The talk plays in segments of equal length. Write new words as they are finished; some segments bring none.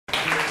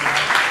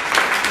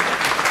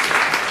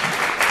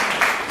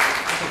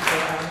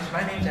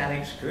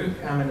Alex Cook.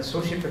 I'm an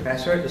associate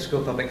professor at the School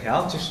of Public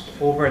Health, just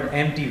over at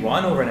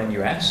MD1 over in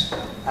the US.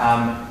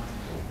 I'm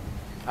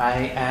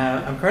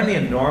currently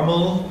a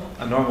normal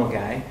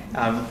guy.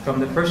 From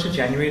the 1st of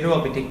January, though,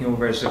 I'll be taking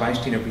over as the Vice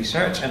Dean of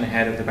Research and the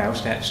head of the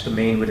biostats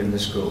domain within the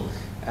school.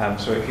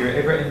 So if you're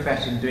ever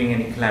interested in doing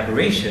any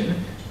collaboration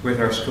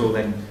with our school,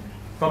 then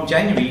from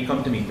January you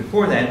come to me.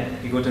 Before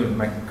then, you go to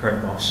my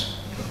current boss.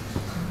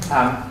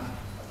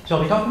 So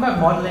I'll be talking about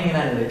modelling and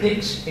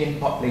analytics in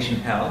population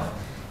health.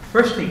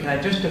 Firstly, can I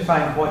just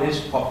define what is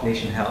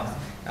population health?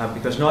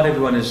 Because not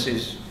everyone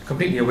is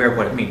completely aware of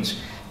what it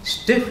means.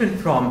 It's different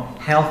from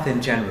health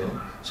in general.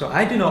 So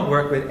I do not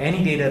work with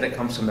any data that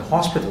comes from the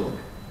hospital,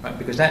 right?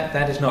 Because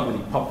that is not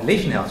really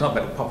population health. It's not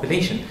about the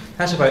population.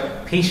 That's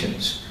about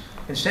patients.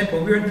 Instead,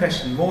 what we're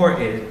interested in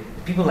more is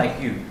people like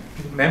you,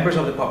 members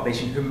of the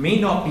population who may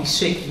not be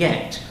sick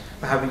yet,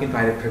 but how we can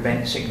try to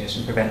prevent sickness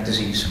and prevent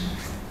disease.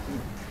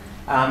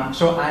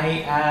 So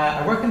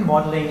I work in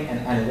modelling and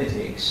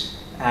analytics,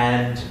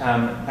 and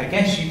I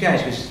guess you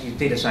guys, because you're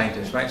data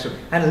scientists, right? So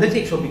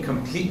analytics will be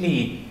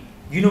completely,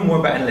 you know more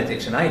about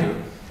analytics than I do,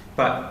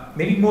 but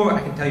maybe more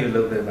I can tell you a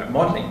little bit about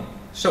modelling.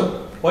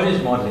 So, what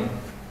is modelling?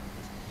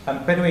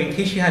 By the way, in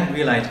case you hadn't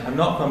realised, I'm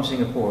not from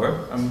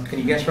Singapore. Can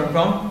you guess where I'm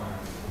from?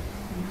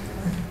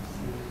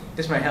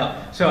 This might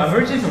help. So I'm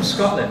originally from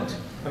Scotland.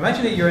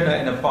 Imagine that you're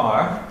in a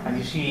bar and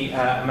you see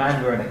a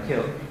man wearing a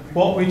kilt.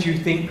 What would you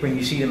think when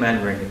you see the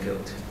man wearing the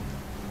kilt?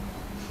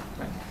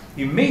 Right.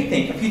 You may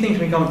think, a few things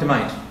may come to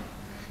mind.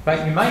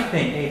 Right? You might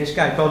think, hey, this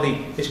guy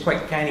probably is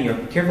quite canny or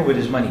careful with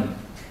his money.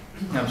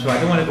 So I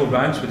don't want to go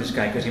rounds with this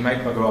guy because he might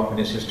bugger off when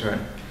it's his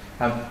turn.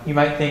 You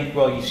might think,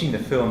 well, you've seen the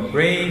film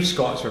Brave,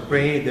 Scots are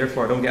brave,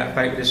 therefore don't get a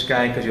fight with this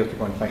guy because he'll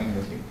keep on fighting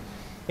with you.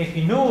 If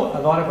you know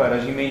a lot about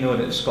us, you may know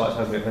that the Scots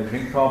have a bit of a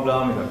drink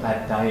problem, they've got a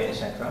bad diet,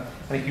 etc.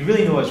 And if you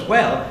really know us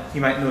well,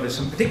 you might notice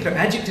some particular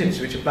adjectives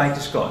which apply to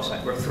Scots,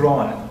 like we're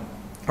thrawn,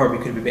 or we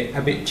could be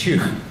a bit chew.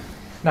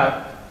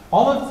 Now,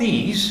 all of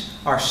these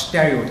are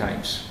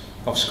stereotypes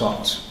of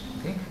Scots.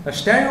 Okay? Now,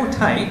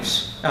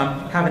 stereotypes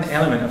have an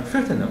element of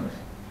truth in them.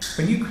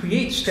 When you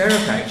create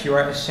stereotypes, you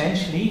are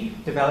essentially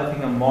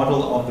developing a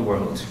model of the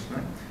world.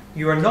 Right?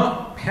 You are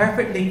not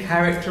perfectly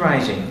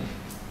characterizing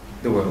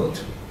the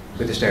world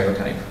with a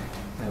stereotype.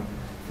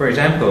 For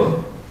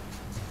example,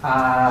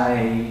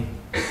 I'm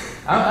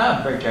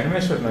very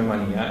generous with my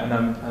money, and I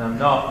don't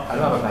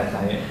have a bad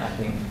diet, I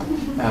think.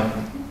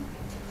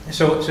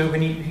 So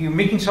when you're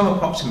making some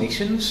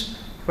approximations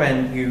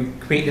when you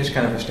create this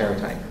kind of a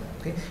stereotype.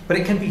 Okay? But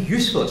it can be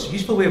useful. It's a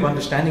useful way of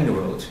understanding the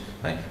world,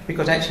 right?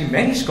 Because actually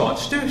many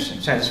Scots do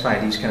satisfy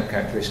these kind of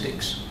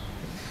characteristics.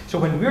 So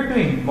when we're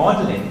doing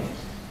modelling,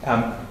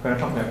 when I'm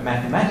talking about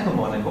mathematical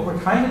modelling, what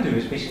we're trying to do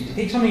is basically to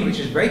take something which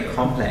is very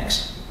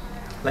complex,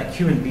 like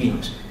human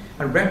beings,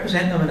 and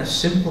represent them in a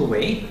simple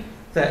way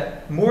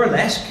that more or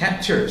less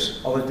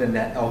captures all of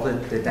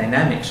the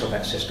dynamics of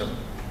that system.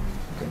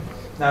 Okay.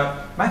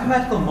 Now,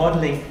 mathematical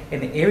modelling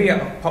in the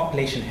area of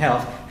population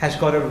health has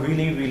got a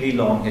really, really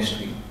long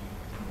history.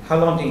 How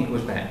long do you think it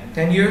goes back?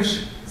 10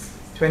 years?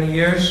 20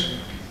 years?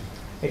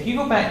 If you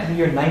go back to the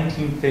year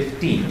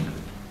 1915,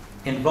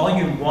 in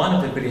volume 1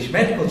 of the British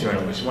Medical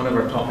Journal, which is one of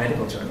our top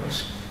medical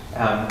journals,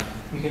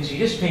 you can see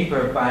this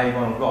paper by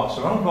Ronald Ross.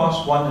 So Ronald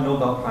Ross won the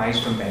Nobel Prize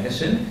for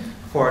Medicine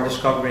for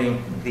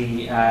discovering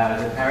the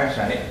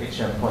parasite which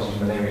causes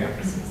malaria,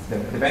 the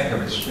vector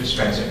which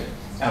spreads it.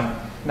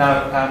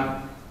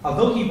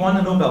 Although he won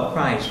the Nobel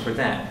Prize for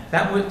that,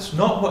 that was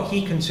not what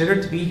he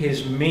considered to be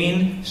his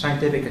main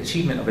scientific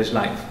achievement of his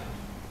life.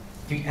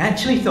 He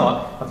actually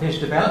thought of his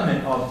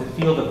development of the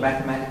field of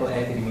mathematical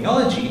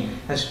epidemiology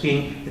as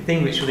being the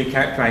thing which really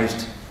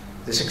characterized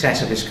the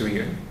success of his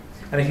career.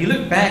 And if you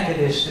look back at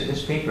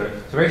this paper,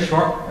 it's a very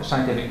short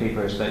scientific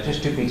paper, it's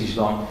just 2 pages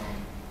long.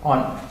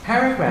 On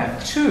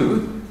paragraph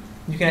 2,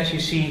 you can actually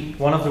see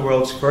one of the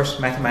world's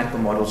first mathematical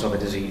models of a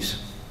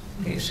disease.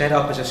 It's set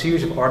up as a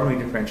series of ordinary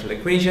differential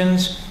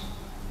equations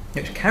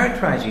which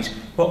characterizes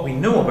what we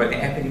know about the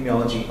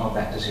epidemiology of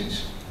that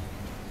disease.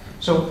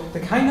 So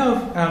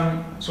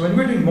so when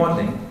we're doing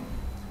modeling,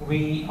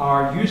 we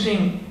are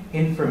using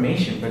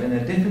information, but in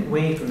a different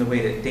way from the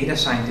way that data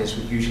scientists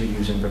would usually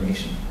use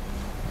information.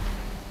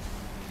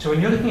 So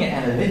when you're looking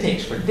at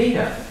analytics for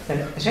data,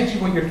 then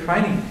essentially what you're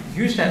trying to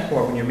use that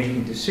for when you're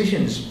making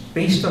decisions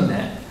based on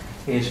that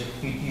is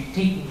you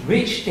take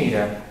rich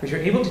data which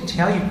are able to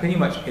tell you pretty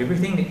much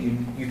everything that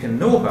you can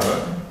know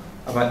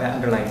about that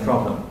underlying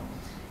problem.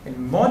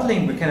 In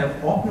modeling, we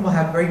often will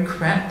have very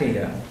crap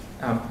data.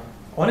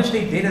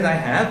 Honestly, data that I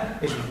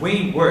have is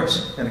way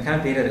worse than the kind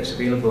of data that's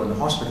available in the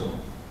hospital.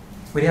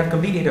 We have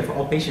complete data for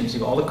all patients,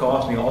 all the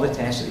costs, all the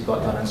tests that they've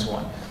got done and so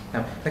on.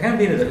 Now, the kind of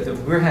data that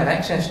we have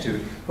access to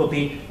will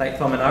be like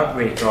from an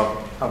outbreak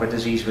of a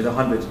disease with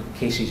 100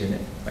 cases in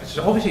it. Right?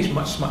 So obviously it's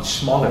much, much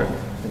smaller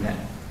than that.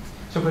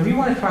 So when we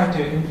want to try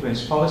to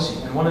influence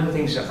policy, and one of the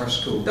things that our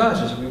school does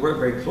is we work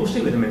very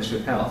closely with the Ministry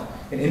of Health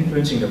in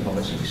influencing their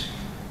policies.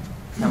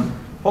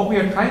 What we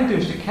are trying to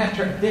do is to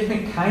capture a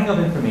different kind of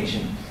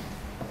information.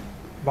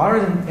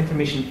 Rather than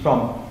information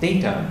from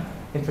data,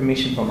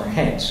 information from our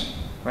heads.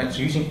 right? So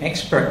using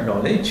expert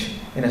knowledge,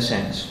 in a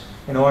sense,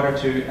 in order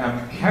to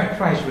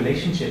characterize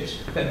relationships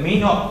that may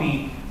not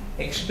be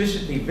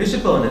explicitly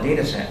visible in a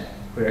data set,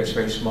 where it's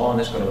very small and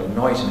it's got a lot of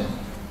noise in it.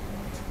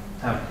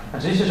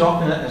 And so this is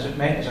often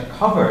meant as a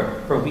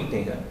cover for weak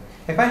data.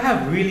 If I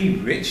have really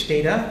rich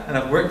data, and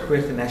I've worked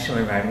with the National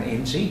Environment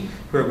Agency,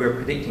 where we're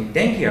predicting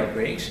dengue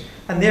outbreaks,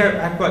 and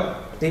there I've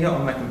got data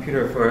on my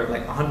computer for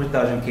like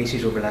 100,000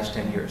 cases over the last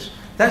 10 years.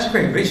 That's a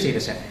very rich data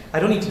set. I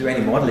don't need to do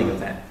any modeling of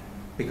that,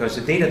 because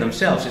the data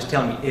themselves just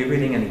tell me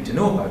everything I need to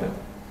know about it.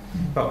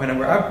 But when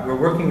we're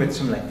working with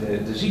something like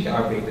the Zika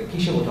outbreak that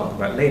Keisha will talk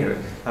about later,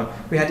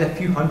 we had a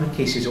few hundred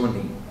cases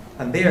only.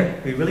 And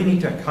there, we really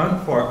need to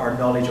account for our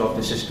knowledge of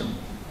the system.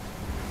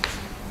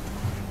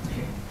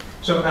 Okay.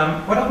 So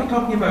what I'll be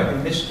talking about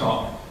in this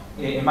talk,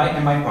 in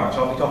my part,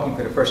 so I'll be talking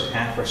for the first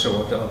half or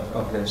so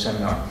of the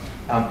seminar,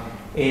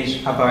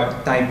 is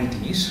about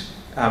diabetes.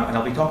 And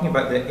I'll be talking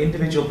about the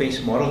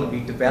individual-based model that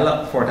we've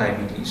developed for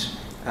diabetes,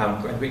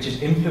 which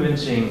is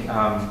influencing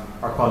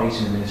our colleagues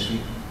in the ministry.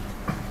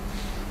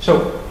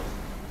 So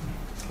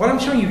what I'm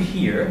showing you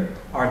here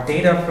are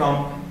data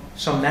from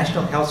some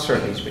national health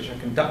surveys which have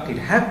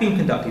been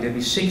conducted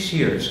every 6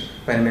 years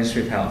by the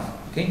Ministry of Health.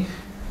 Okay?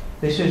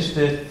 This is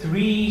the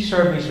 3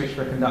 surveys which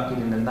were conducted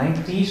in the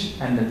 90s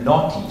and the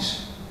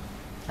noughties.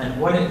 And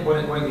what they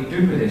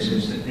do with this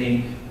is that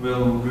they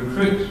will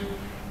recruit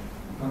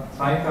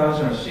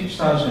 5,000 or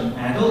 6,000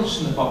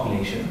 adults in the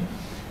population,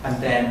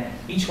 and then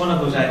each one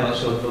of those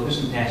adults will do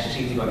some tests to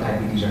see if they've got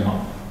diabetes or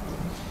not.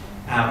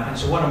 And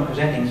so what I'm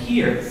presenting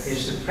here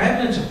is the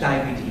prevalence of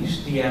diabetes,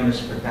 DM is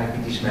for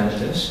diabetes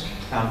mellitus,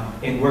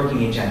 in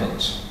working age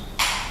adults.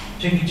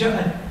 So if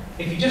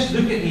you just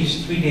look at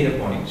these 3 data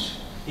points,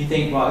 you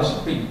think, well, this is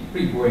a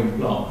pretty boring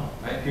plot.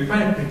 Right? If you're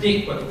trying to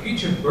predict what the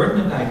future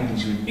burden of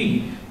diabetes would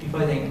be, you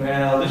probably think,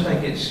 well, it looks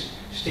like it's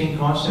staying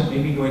constant,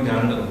 maybe going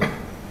down a little bit.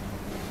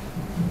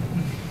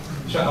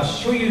 So I'll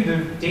show you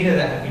the data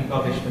that have been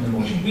published in the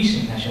most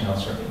recent National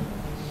Health Survey.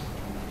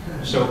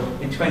 So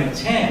in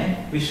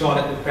 2010, we saw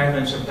that the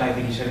prevalence of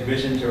diabetes had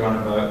risen to around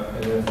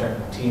about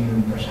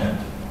 13%.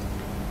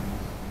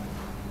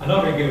 I'm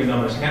not very good with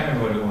numbers, I can't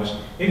remember what it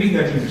was. Maybe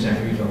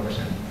 13%, maybe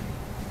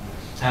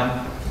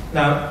 12%.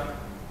 Now,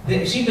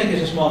 it seems like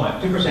it's a small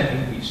amount, 2%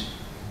 increase.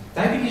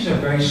 Diabetes is a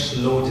very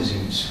slow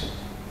disease.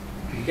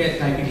 You get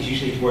diabetes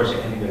usually towards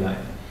the end of your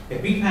life.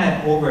 If we've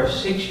had over a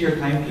 6-year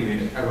time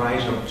period a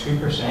rise of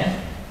 2%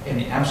 in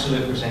the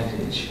absolute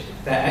percentage,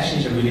 that actually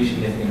is a really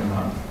significant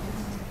amount.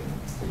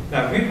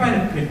 Now, if we're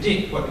trying to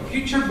predict what the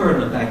future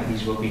burden of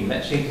diabetes will be,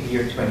 let's say to the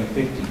year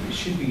 2050, it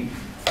should be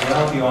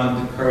well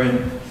beyond the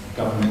current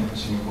government in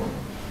Singapore,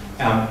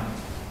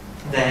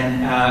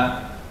 then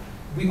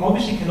we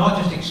obviously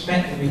cannot just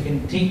expect that we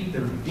can take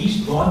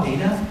these raw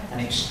data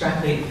and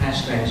extrapolate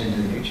past trends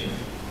into the future.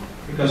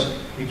 Because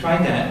we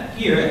tried that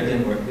here and it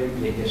didn't work, they didn't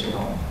relate this at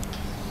all.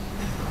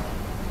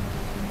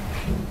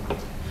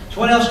 So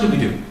what else could we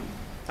do?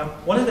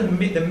 One of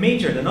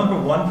the number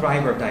one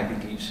driver of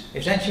diabetes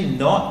is actually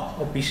not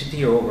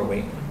obesity or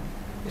overweight,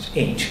 it's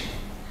age.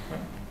 Right?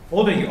 The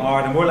older you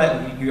are, the more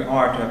likely you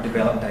are to have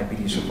developed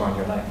diabetes so far in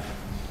your life.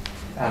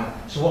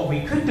 So what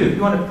we could do, if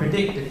we want to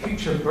predict the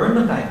future burden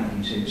of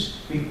diabetes, is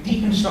we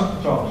deconstruct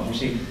the problems. We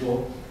say,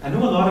 well, I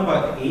know a lot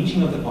about the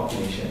aging of the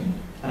population,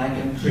 and I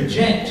can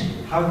project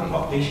how the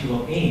population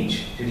will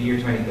age to the year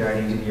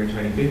 2030, to the year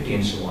 2050,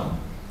 and so on.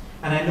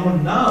 And I know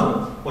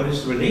now what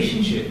is the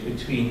relationship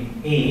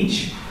between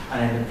age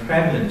and the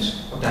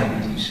prevalence of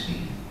diabetes.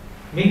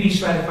 Maybe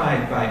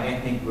stratified by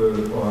ethnic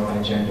group or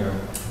by gender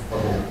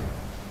or both.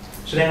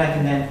 So then I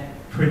can then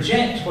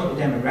project what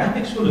the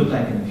demographics will look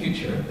like in the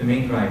future, the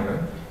main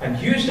driver, and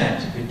use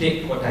that to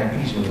predict what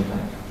diabetes will look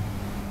like.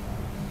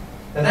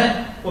 Now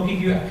that will give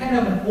you a kind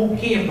of an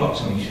okay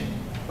approximation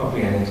of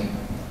reality.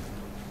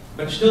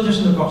 But it's still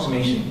just an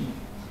approximation.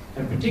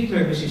 In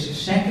particular, this is the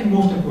second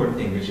most important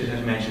thing, which is,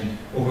 as mentioned,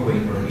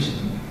 overweight or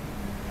obesity.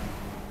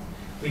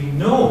 We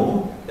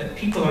know that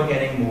people are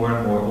getting more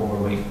and more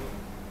overweight.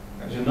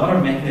 There's another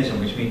mechanism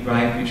which may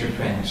drive future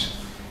trends.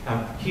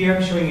 Here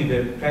I'm showing you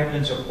the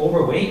prevalence of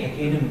overweight,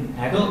 again in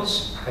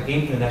adults,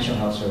 again from the National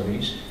Health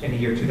Surveys, in the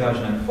year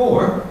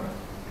 2004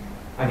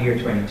 and the year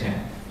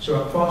 2010.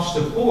 So across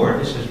the board,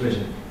 this has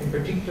risen, in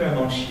particular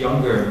amongst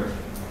younger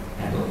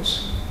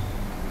adults.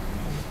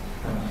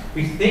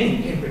 We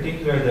think, in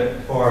particular,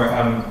 that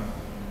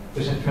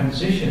there's a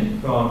transition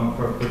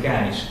for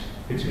guys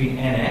between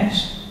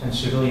NS and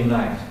civilian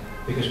life.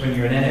 Because when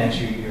you're in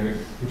NS, you're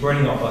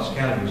burning off lots of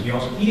calories. You're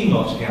also eating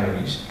lots of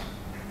calories.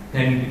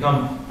 Then you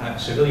become a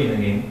civilian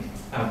again.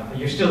 And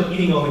you're still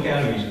eating all the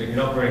calories, but you're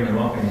not burning them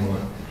off anymore.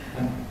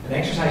 And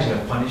exercise is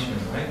a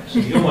punishment, right? So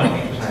you don't want to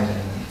exercise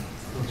anymore.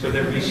 So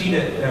there, we see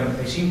that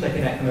it seems like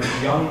kind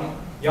of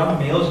young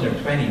males in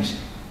their 20s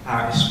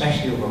are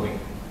especially overweight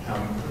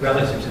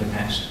relative to the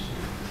past.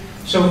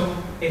 So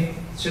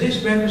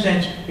this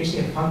represents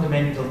basically a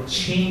fundamental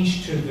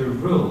change to the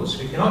rules.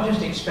 We cannot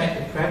just expect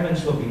the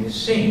prevalence will be the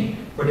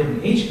same for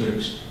different age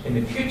groups in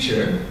the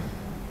future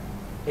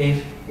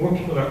if more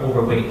people are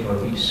overweight or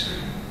obese.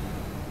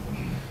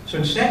 So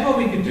instead what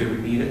we could do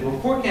would be that we'll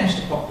forecast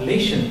the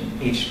population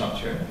age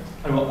structure,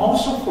 and we'll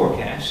also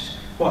forecast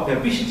what the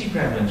obesity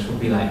prevalence will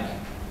be like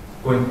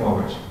going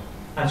forward.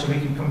 And so we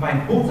can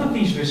combine both of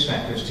these risk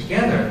factors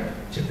together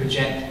to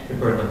project the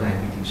burden of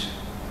diabetes.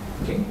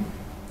 Okay?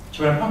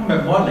 So when I'm talking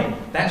about modelling,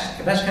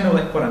 that's kind of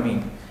like what I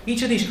mean.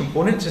 Each of these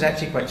components is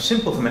actually quite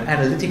simple from an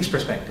analytics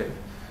perspective,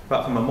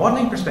 but from a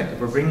modelling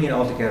perspective, we're bringing it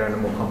all together in a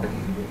more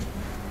complicated way.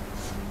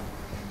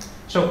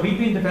 So we've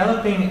been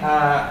developing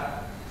a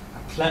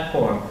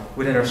platform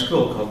within our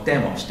school called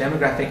DEMOS,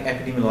 Demographic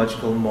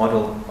Epidemiological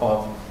Model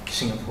of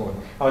Singapore.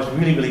 I was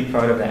really, really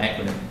proud of that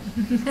acronym.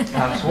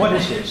 So what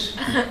is this?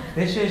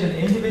 This is an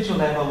individual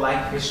level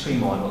life history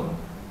model.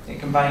 It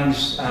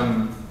combines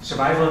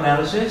survival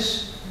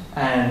analysis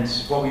and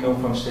what we know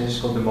from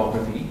statistical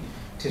demography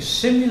to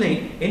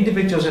simulate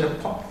individuals at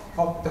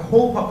the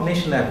whole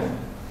population level,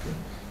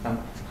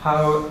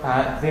 how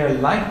their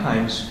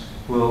lifetimes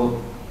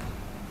will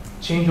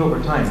change over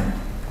time.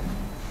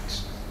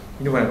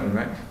 You know what I mean,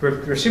 right?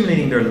 We're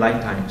simulating their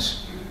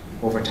lifetimes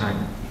over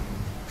time.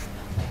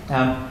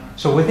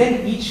 So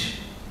within each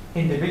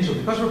individual,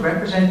 because we're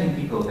representing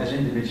people as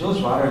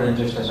individuals rather than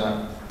just as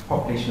a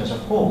population as a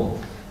whole,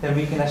 then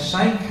we can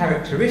assign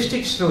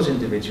characteristics to those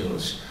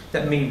individuals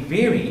that may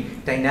vary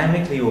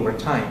dynamically over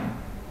time.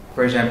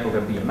 For example,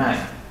 there'll be a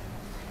man.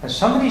 And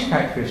some of these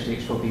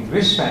characteristics will be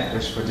risk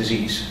factors for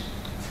disease.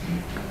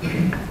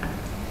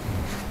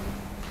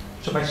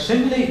 So by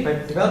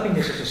developing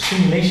this as a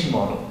simulation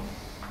model,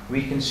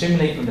 we can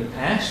simulate from the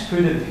past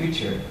through to the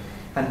future,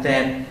 and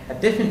then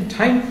at different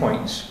time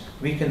points,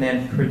 we can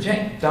then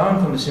project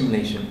down from the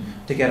simulation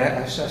to get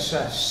a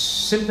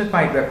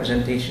simplified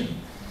representation.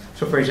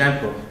 So for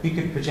example, we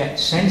could project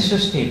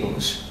census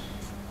tables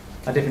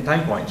at different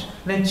time points,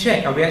 and then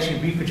check, are we actually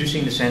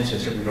reproducing the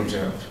census that we've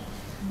observed?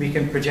 We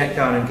can project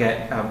down and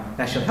get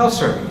national health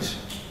surveys,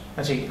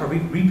 and say, are we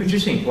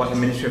reproducing what the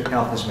Ministry of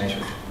Health has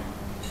measured?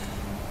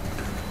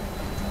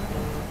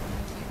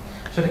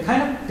 So the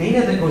kind of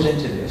data that goes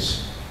into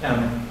this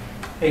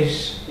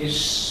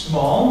is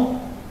small,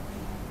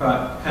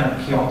 but kind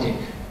of chaotic,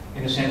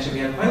 in the sense that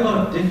we have quite a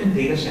lot of different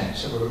data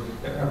sets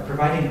that are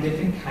providing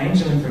different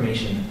kinds of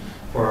information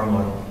for our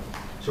model.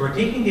 So we're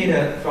taking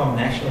data from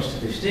national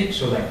statistics,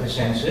 so like the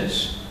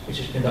census, which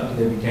is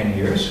conducted every 10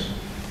 years.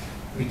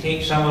 We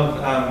take some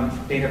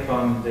of data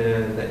from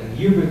the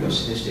yearbook of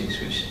statistics,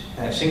 which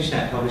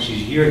SingStat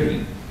publishes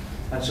yearly.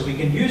 And so we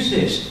can use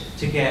this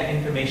to get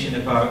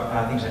information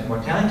about things like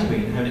mortality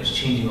rate and how it's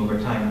changing over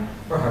time,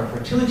 or how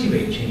fertility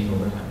rate changing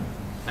over time.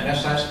 And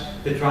that's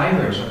the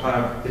drivers of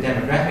how the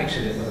demographics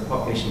of the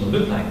population will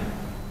look like.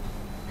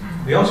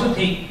 We also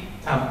take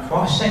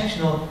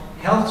cross-sectional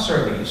health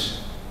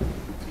surveys,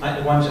 like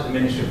the ones that the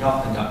Ministry of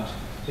Health conduct.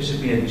 This has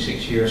been every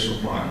 6 years so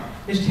far.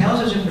 This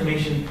tells us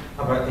information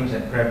about things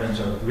like prevalence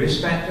of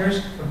risk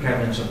factors and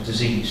prevalence of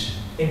disease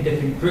in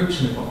different groups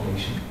in the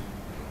population.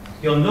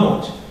 You'll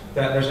note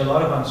that there's a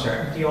lot of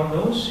uncertainty on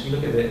those. You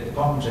look at the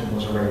confidence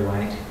intervals are very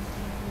wide.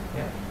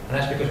 Yeah. And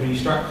that's because when you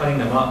start cutting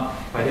them up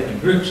by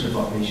different groups in the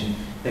population,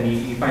 then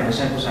you find the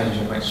sample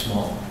sizes are quite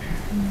small.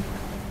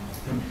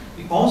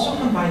 We also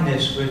combine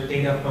this with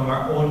data from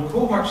our own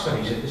cohort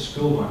studies that the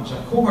school runs. A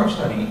cohort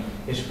study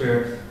is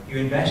where you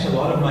invest a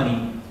lot of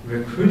money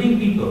recruiting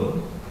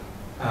people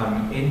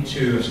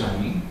into a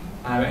study,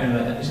 and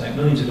it's like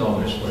millions of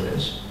dollars for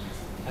this,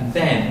 and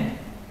then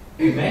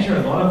you measure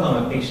a lot of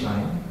them at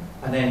baseline,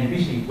 and then you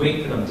basically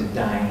wait for them to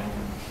die.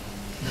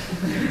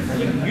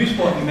 And you can use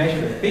what you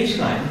measure at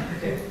baseline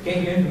to get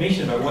you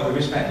information about what the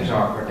risk factors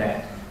are for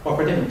death, or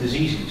for different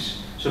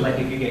diseases. So like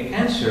if you get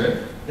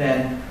cancer,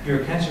 then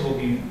your cancer will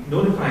be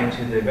notified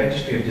to the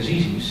Registry of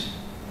Diseases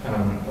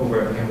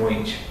over at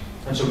MOH.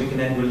 And so we can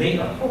then relate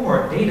our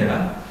cohort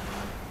data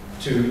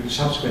to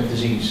subsequent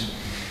disease.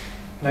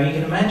 Now you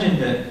can imagine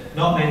that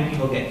not many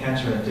people get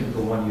cancer in a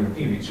typical 1 year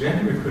period, so we have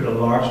to recruit a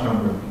large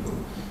number of people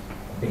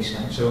at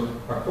baseline. So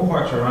our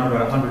cohorts are around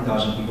about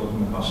 100,000 people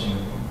from across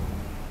Singapore.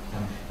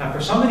 Now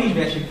for some of these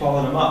we actually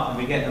follow them up and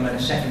we get them at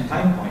a second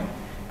time point.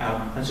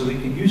 And so we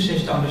can use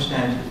this to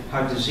understand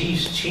how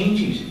disease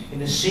changes in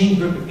the same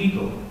group of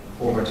people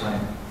over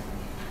time.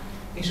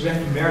 Okay, so we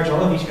have to merge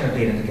all of these kind of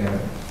data together.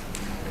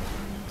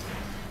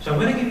 So I'm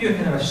going to give you a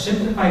kind of a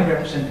simplified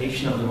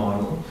representation of the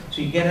model,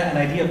 so you get an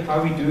idea of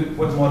how we do it,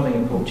 what the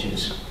modeling approach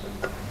is.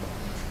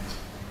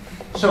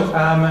 So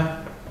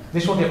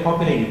this will get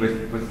populated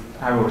with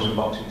arrows and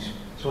boxes.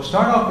 So we'll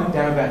start off with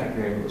demographic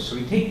variables. So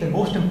we take the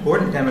most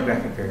important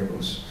demographic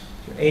variables,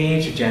 your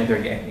age, your gender,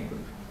 your ethnic group.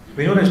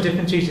 We know there's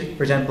differences,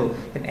 for example,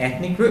 in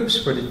ethnic groups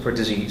for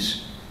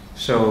disease.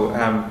 So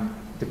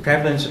the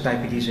prevalence of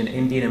diabetes in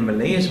Indian and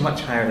Malay is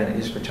much higher than it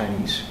is for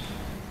Chinese.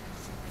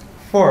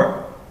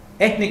 For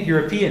ethnic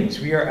Europeans,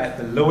 we are at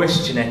the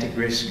lowest genetic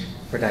risk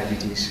for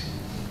diabetes.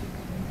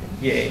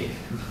 Yay.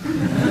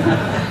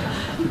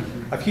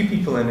 A few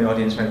people in the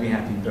audience might be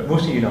happy, but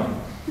most of you not.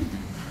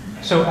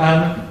 So,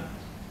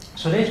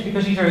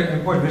 because these are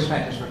important risk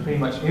factors for pretty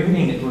much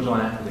everything that goes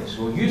on after this,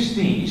 we'll use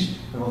these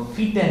and we'll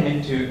feed them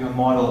into a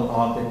model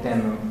of the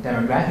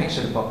demographics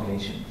of the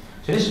population.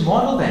 So this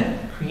model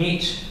then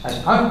creates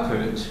as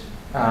output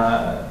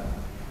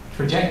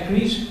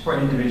trajectories for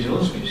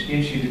individuals, which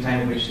gives you the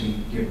time at which they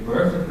give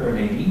birth, if they're a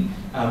lady,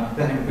 the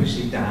time at which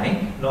they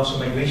die, and also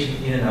migration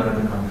in and out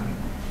of the country.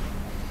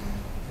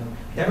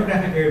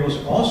 Demographic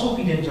variables also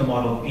feed into a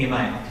model of BMI.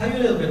 I'll tell you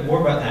a little bit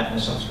more about that in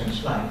a subsequent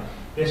slide.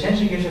 It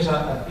essentially gives us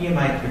a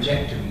BMI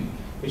trajectory,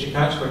 which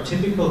accounts for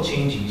typical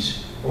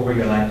changes over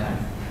your lifetime.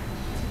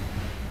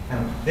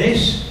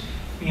 This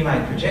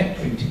BMI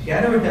trajectory,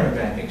 together with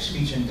demographics,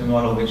 feeds into a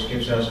model which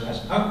gives us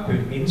as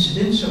output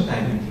incidence of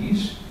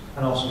diabetes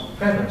and also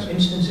prevalence.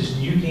 Incidence is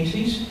new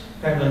cases,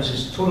 prevalence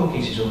is total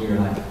cases over your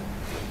life.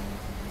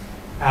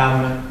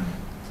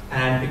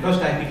 And because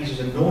diabetes is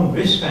a known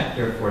risk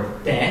factor for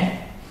death,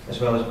 as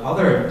well as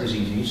other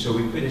diseases, so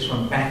we put this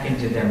one back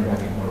into the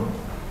demographic model.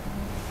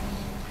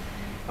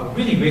 I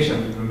really wish I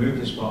would remove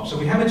this box. So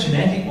we have a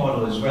genetic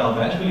model as well,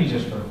 but that's really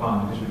just for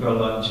fun, because we've got a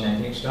lot of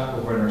genetic stuff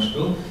over in our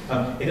school.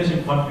 It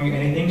doesn't contribute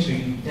anything, so you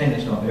can pretend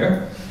it's not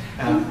there.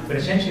 But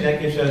essentially that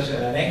gives us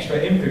an extra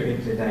input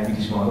into the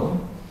diabetes model.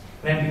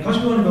 And because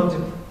we want to be able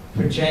to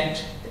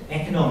project the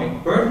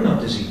economic burden of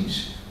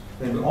disease,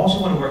 then we also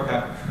want to work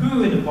out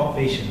who in the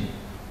population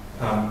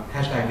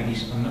has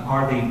diabetes, and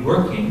are they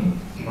working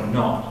or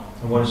not,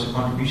 and what is the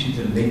contribution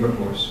to the labour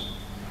force.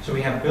 So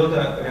we have built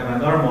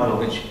another model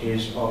which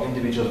is of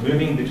individuals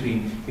moving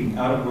between being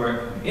out of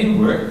work and in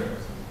work,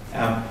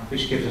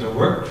 which gives us a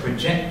work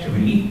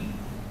trajectory,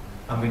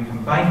 and we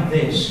combine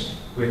this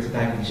with the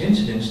diabetes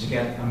incidence to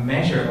get a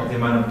measure of the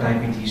amount of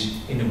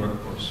diabetes in the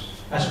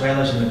workforce, as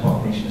well as in the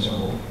population as a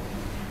whole.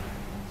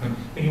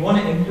 When you want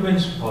to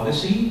influence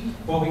policy,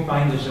 what we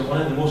find is that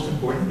one of the most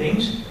important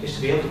things is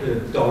to be able to put a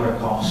dollar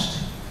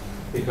cost,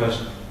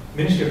 because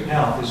Ministry of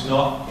Health is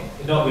not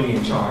really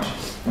in charge.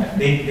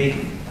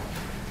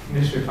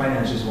 Ministry of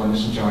Finance is the one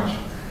that's in charge.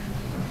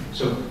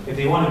 So if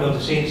they want to be able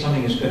to say that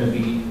something is going to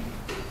be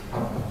a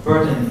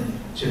burden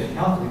to the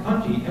health of the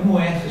country,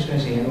 MOF is going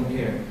to say, I don't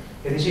care.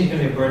 If they say it's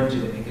going to be a burden to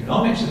the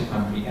economics of the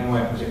country,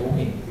 MOF will say,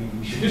 okay,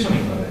 we should do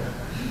something about it.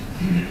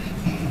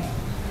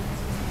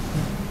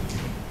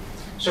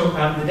 So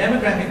the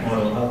demographic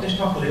model, I'll just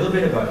talk a little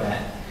bit about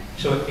that.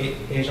 So it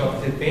is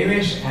of the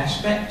various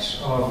aspects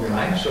of your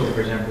life. So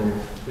for example,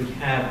 we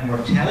have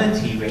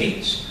mortality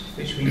rates,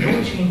 which we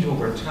know change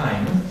over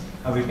time.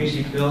 We've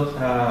basically built,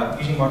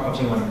 using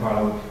Markov's Monte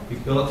Carlo,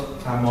 we've built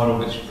a model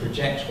which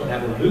projects what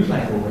that will look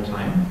like over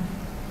time.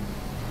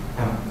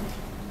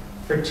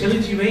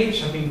 Fertility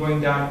rates have been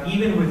going down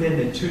even within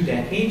the 2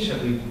 decades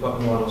that we've got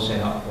the model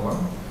set up for.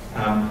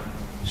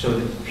 So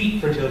the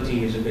peak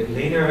fertility is a bit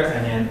later,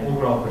 and then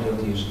overall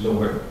fertility is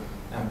lower.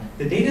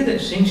 The data that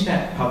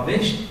SingStat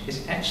published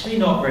is actually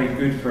not very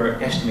good for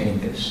estimating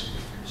this.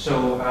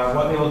 So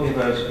what they will give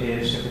us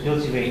is the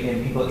fertility rate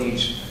in people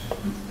aged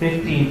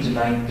 15 to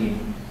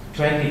 19,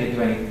 20 to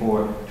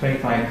 24,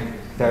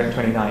 25 to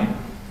 29.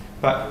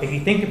 But if you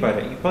think about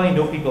it, you probably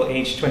know people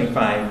aged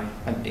 25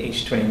 and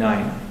aged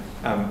 29.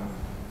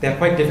 They have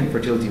quite different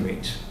fertility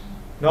rates.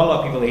 Not a lot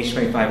of people aged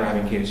 25 are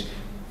having kids. A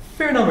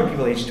fair number of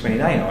people aged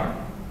 29 are.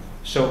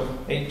 So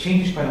it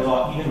changes quite a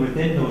lot, even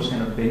within those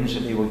kind of bins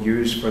that they will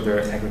use for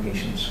their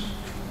aggregations.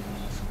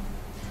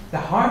 The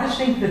hardest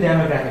thing for the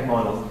demographic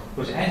model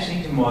was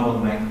actually to model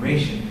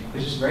migration,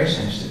 because it's a very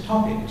sensitive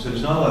topic, so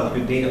there's not a lot of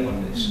good data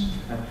on this.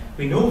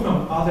 We know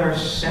from other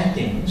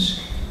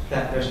settings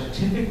that there's a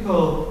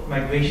typical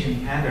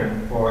migration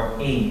pattern for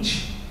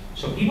age.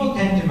 So people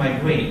tend to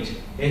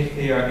migrate if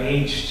they are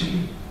aged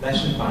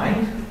less than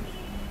 5,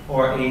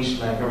 or aged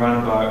like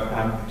around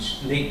about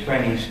late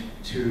 20s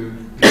to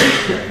late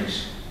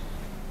 30s.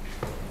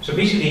 So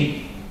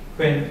basically,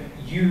 when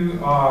you're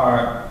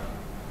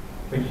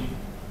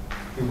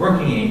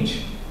working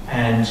age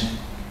and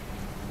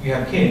you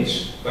have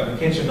kids, but the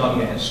kids are not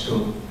yet at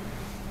school,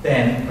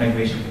 then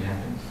migration can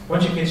happen.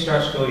 Once your kids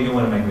start school, you don't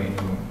want to migrate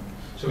anymore.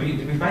 So we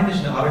find this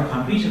in other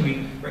countries, and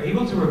we were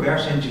able to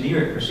reverse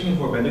engineer it for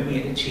Singapore by looking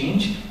at the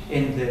change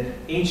in the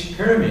age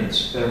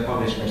pyramids that are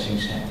published by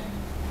SingStat.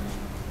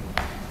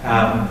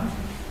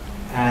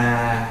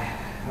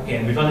 Okay,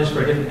 and we've done this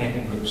for different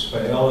ethnic groups,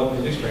 but it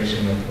looks very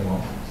similar to them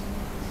all.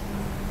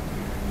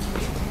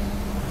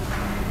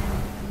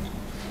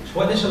 So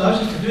what this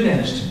allows us to do then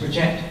is to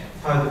project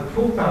how the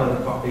profile of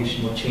the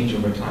population will change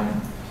over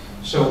time.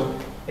 So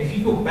if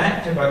you go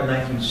back to about the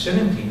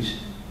 1970s,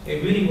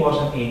 it really was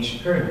an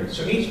age pyramid.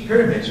 So age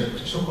pyramids are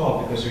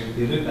so-called because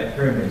they look like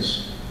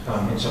pyramids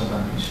in some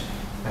countries.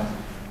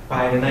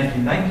 By the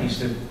 1990s,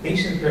 the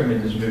base of the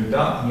pyramid has moved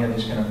up, and you have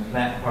this kind of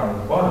flat part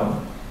at the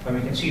bottom. And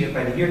we can see that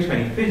by the year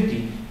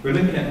 2050, we're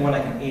looking at more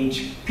like an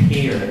age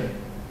pair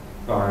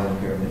bar in the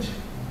pyramid.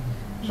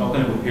 It's all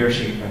going to go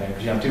pear-shaped by now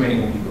because you have too many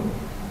old people.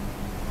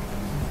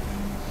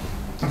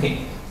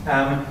 Okay,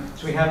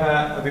 so we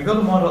built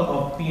a model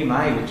of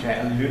BMI, which I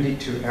alluded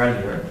to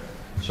earlier.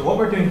 So what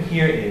we're doing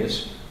here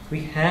is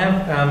we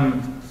have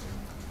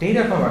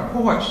data from our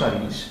cohort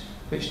studies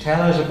which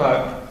tell us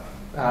about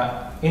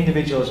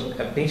individuals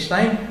at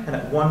baseline and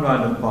at 1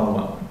 round of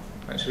follow-up.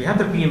 Right, so we have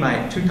the BMI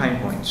at 2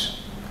 time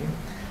points. Okay?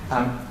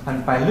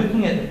 And by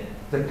looking at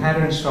the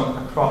patterns from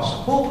across the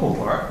whole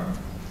cohort,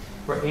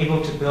 we're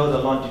able to build a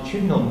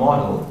longitudinal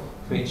model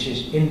which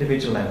is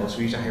individual level. So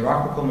we use a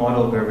hierarchical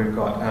model where we've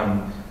got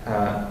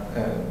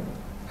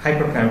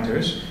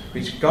hyperparameters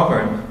which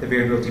govern the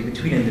variability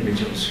between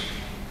individuals.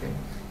 Okay.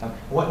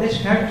 What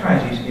this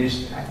characterizes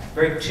is a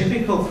very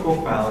typical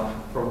profile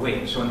for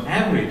weight. So on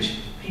average,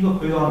 people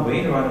put on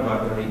weight around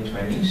about their late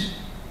 20s,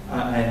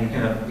 and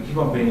you keep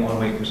on putting on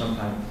weight for some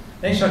time.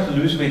 Then you start to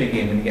lose weight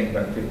again when you get to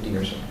about 50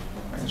 or so.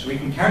 Right? So we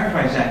can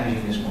characterize that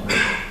using this model.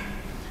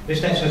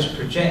 This lets us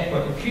project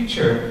what the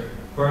future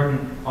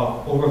burden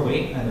of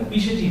overweight and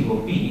obesity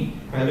will be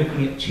by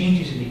looking at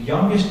changes in the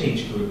youngest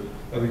age group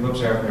that we've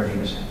observed in our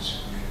data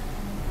sets.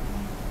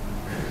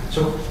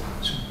 So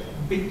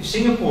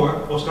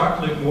Singapore will start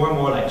to look more and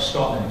more like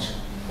Scotland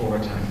over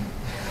time.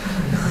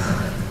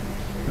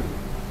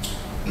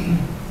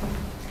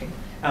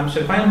 So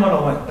the final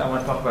model I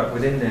want to talk about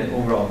within the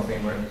overall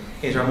framework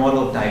is our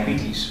model of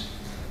diabetes.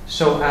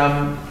 So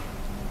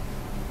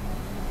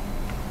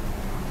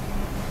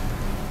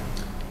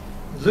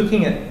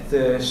looking at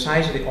the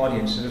size of the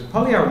audience, there's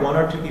probably are 1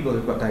 or 2 people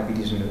who've got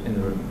diabetes in the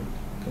room.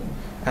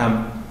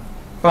 Okay.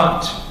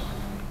 But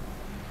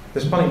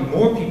there's probably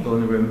more people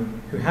in the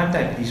room who have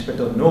diabetes but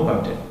don't know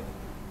about it.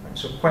 Right?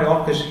 So quite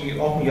often,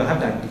 often you'll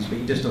have diabetes but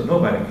you just don't know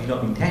about it because you've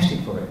not been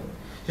tested for it.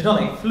 So it's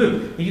not like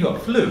flu. If you've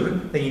got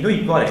flu, then you know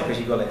you've got it because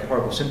you've got like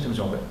horrible symptoms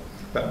of it.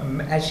 But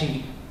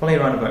actually, probably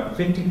around about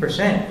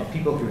 50% of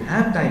people who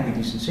have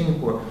diabetes in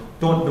Singapore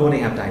don't know they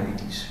have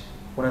diabetes.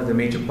 One of the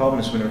major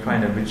problems when we're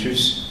trying to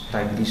reduce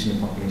diabetes in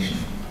the population.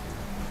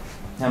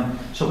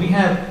 So we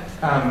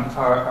have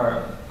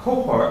our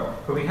cohort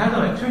where we have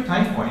like 2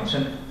 time points,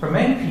 and for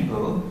many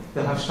people,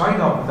 they'll have started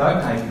off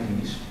without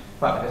diabetes,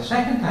 but at the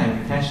second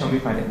time we test them, we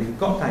find that they've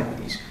got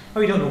diabetes.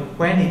 But we don't know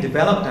when they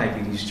developed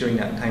diabetes during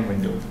that time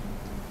window.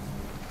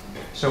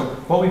 So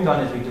what we've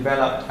done is we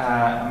developed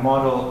a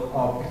model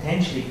of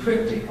potentially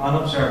cryptic,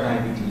 unobserved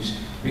diabetes,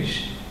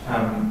 which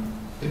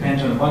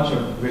depends on a bunch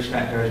of risk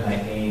factors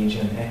like age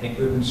and ethnic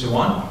group and so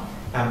on.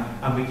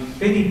 And we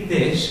fitted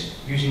this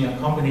using a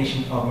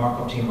combination of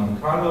Markov-Chain Monte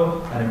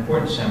Carlo and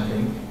importance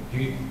sampling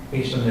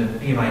based on the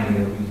BMI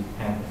data we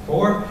had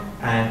before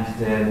and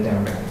the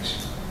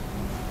demographics.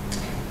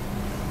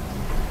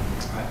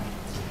 Right.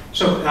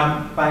 So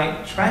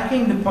by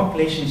tracking the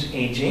population's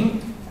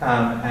aging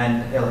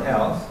and ill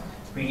health,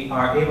 we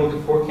are able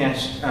to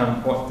forecast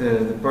what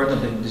the burden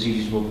of the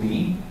diseases will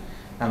be.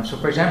 So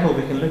for example,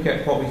 we can look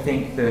at what we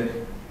think the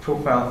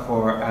profile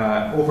for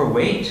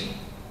overweight,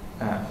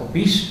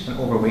 obese and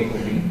overweight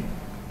will be.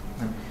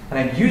 And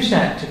I've used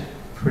that to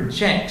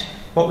project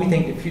what we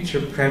think the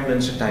future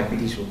prevalence of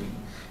diabetes will be.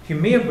 You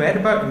may have read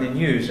about in the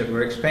news that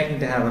we're expecting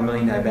to have 1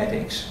 million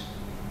diabetics.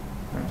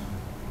 Right.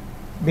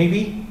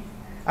 Maybe.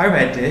 I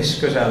read this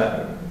because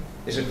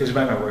it's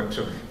about my work,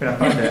 so when I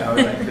found it, I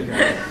was like, look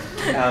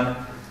at it.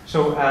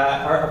 So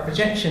our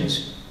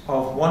projections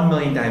of 1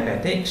 million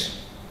diabetics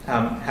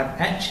have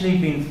actually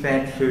been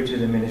fed through to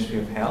the Ministry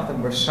of Health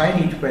and were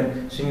cited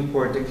when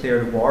Singapore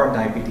declared war on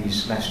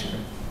diabetes last year.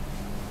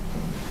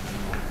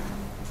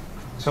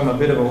 So I'm a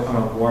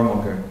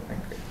warmonger.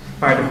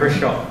 Fired the first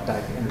shot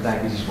in the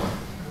diabetes war.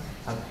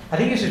 I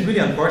think this is really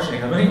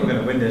unfortunate. I don't think we're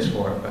going to win this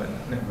war, but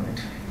never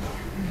mind.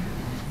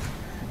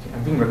 Okay,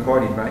 I'm being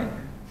recorded, right?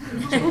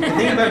 So the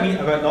thing about me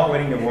about not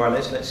winning the war,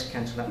 let's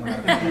cancel that one out.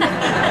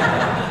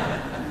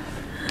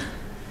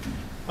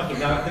 Okay,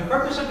 now the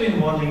purpose of doing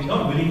modelling is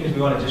not really because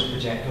we want to just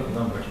project out the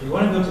numbers. We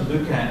want to be able to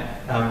look at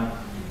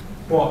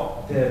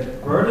what the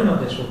burden of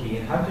this will be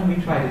and how can we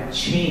try to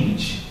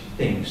change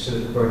things so that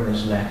the burden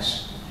is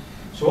less.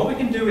 So what we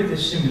can do with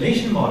this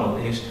simulation model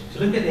is to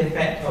look at the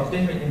effect of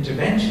different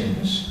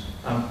interventions.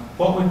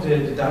 What would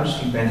the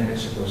downstream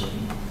benefits of those be?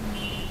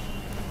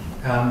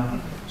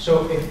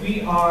 So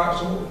we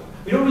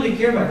don't really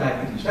care about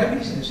diabetes.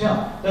 Diabetes in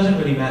itself doesn't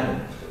really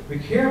matter. We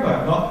care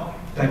about not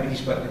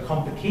diabetes, but the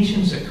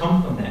complications that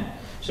come from that.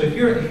 So if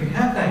you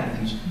have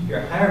diabetes, you're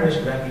at higher risk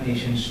of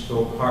amputation,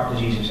 stroke, heart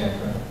disease,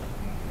 etc.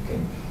 Okay.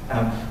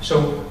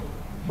 So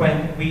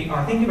when we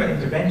are thinking about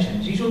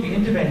interventions, these will be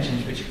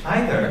interventions which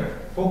either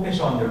focus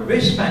on the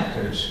risk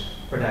factors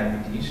for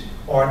diabetes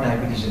or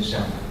diabetes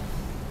itself.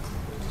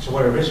 So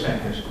what are risk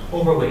factors?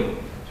 Overweight.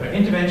 So an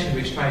intervention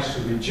which tries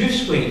to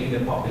reduce weight in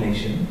the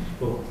population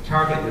will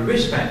target the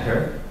risk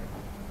factor,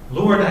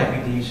 lower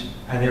diabetes,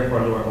 and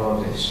therefore lower all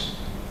of this.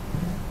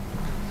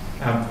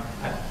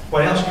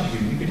 What else could you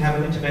do? You could have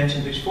an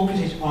intervention which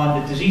focuses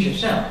on the disease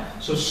itself.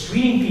 So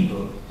screening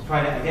people to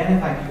try to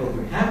identify people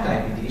who have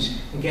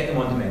diabetes and get them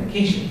onto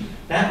medication.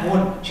 That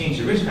won't change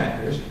the risk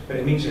factors, but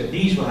it means that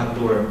these will have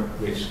lower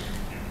risk.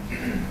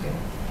 Okay.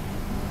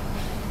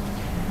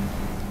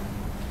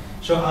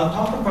 So I'll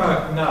talk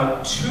about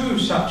now 2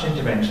 such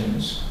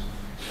interventions.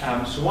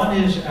 So one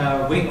is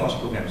weight loss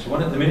programs. So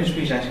one of the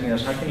ministry is asking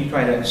us, how can you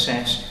try to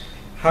assess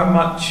how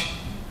much,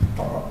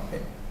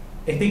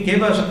 if they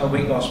give us a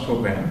weight loss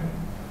program,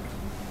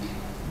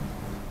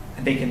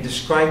 and they can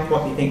describe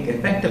what they think the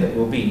effect of it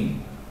will be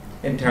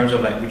in terms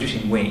of like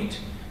reducing weight,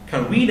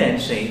 can we then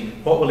say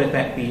what will the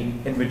effect be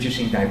in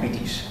reducing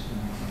diabetes?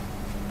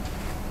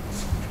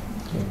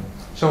 Okay.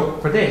 So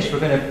for this, we're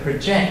going to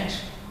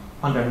project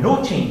under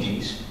no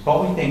changes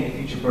what we think the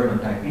future burden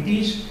of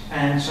diabetes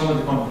and some of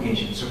the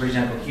complications. So for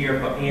example, here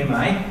I've got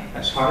AMI,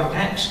 that's heart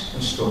attacks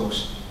and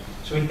strokes.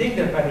 So we think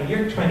that by the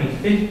year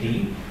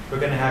 2050, we're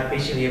going to have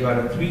basically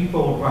about a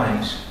threefold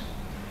rise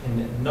in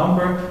the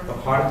number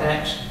of heart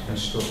attacks and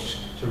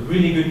strokes. It's a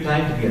really good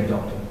time to be a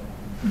doctor.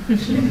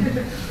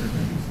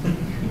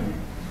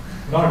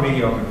 Not a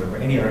radiographer,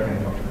 but any other kind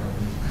of doctor.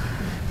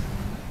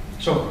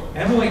 So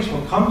MOH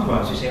will come to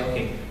us and say,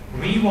 okay,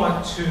 we've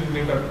got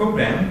a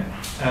program,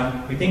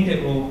 we think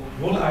that will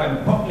roll it out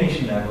at a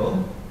population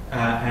level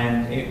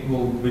and it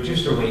will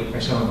reduce their weight by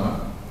some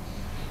amount.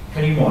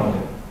 Can you model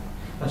it?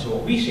 And so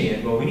what we say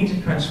is, well, we need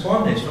to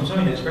transform this from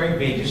something that's very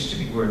vague, just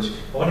stupid words.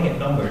 I want to get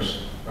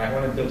numbers, right? I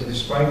want to be able to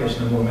describe this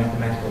in a more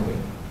mathematical way.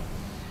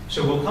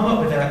 So we'll come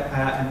up with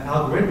an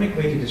algorithmic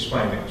way to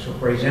describe it. So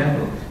for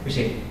example, we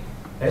say,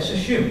 let's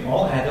assume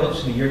all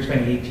adults in the year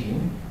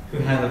 2018 who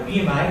have a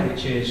BMI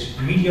which is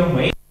medium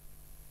weight,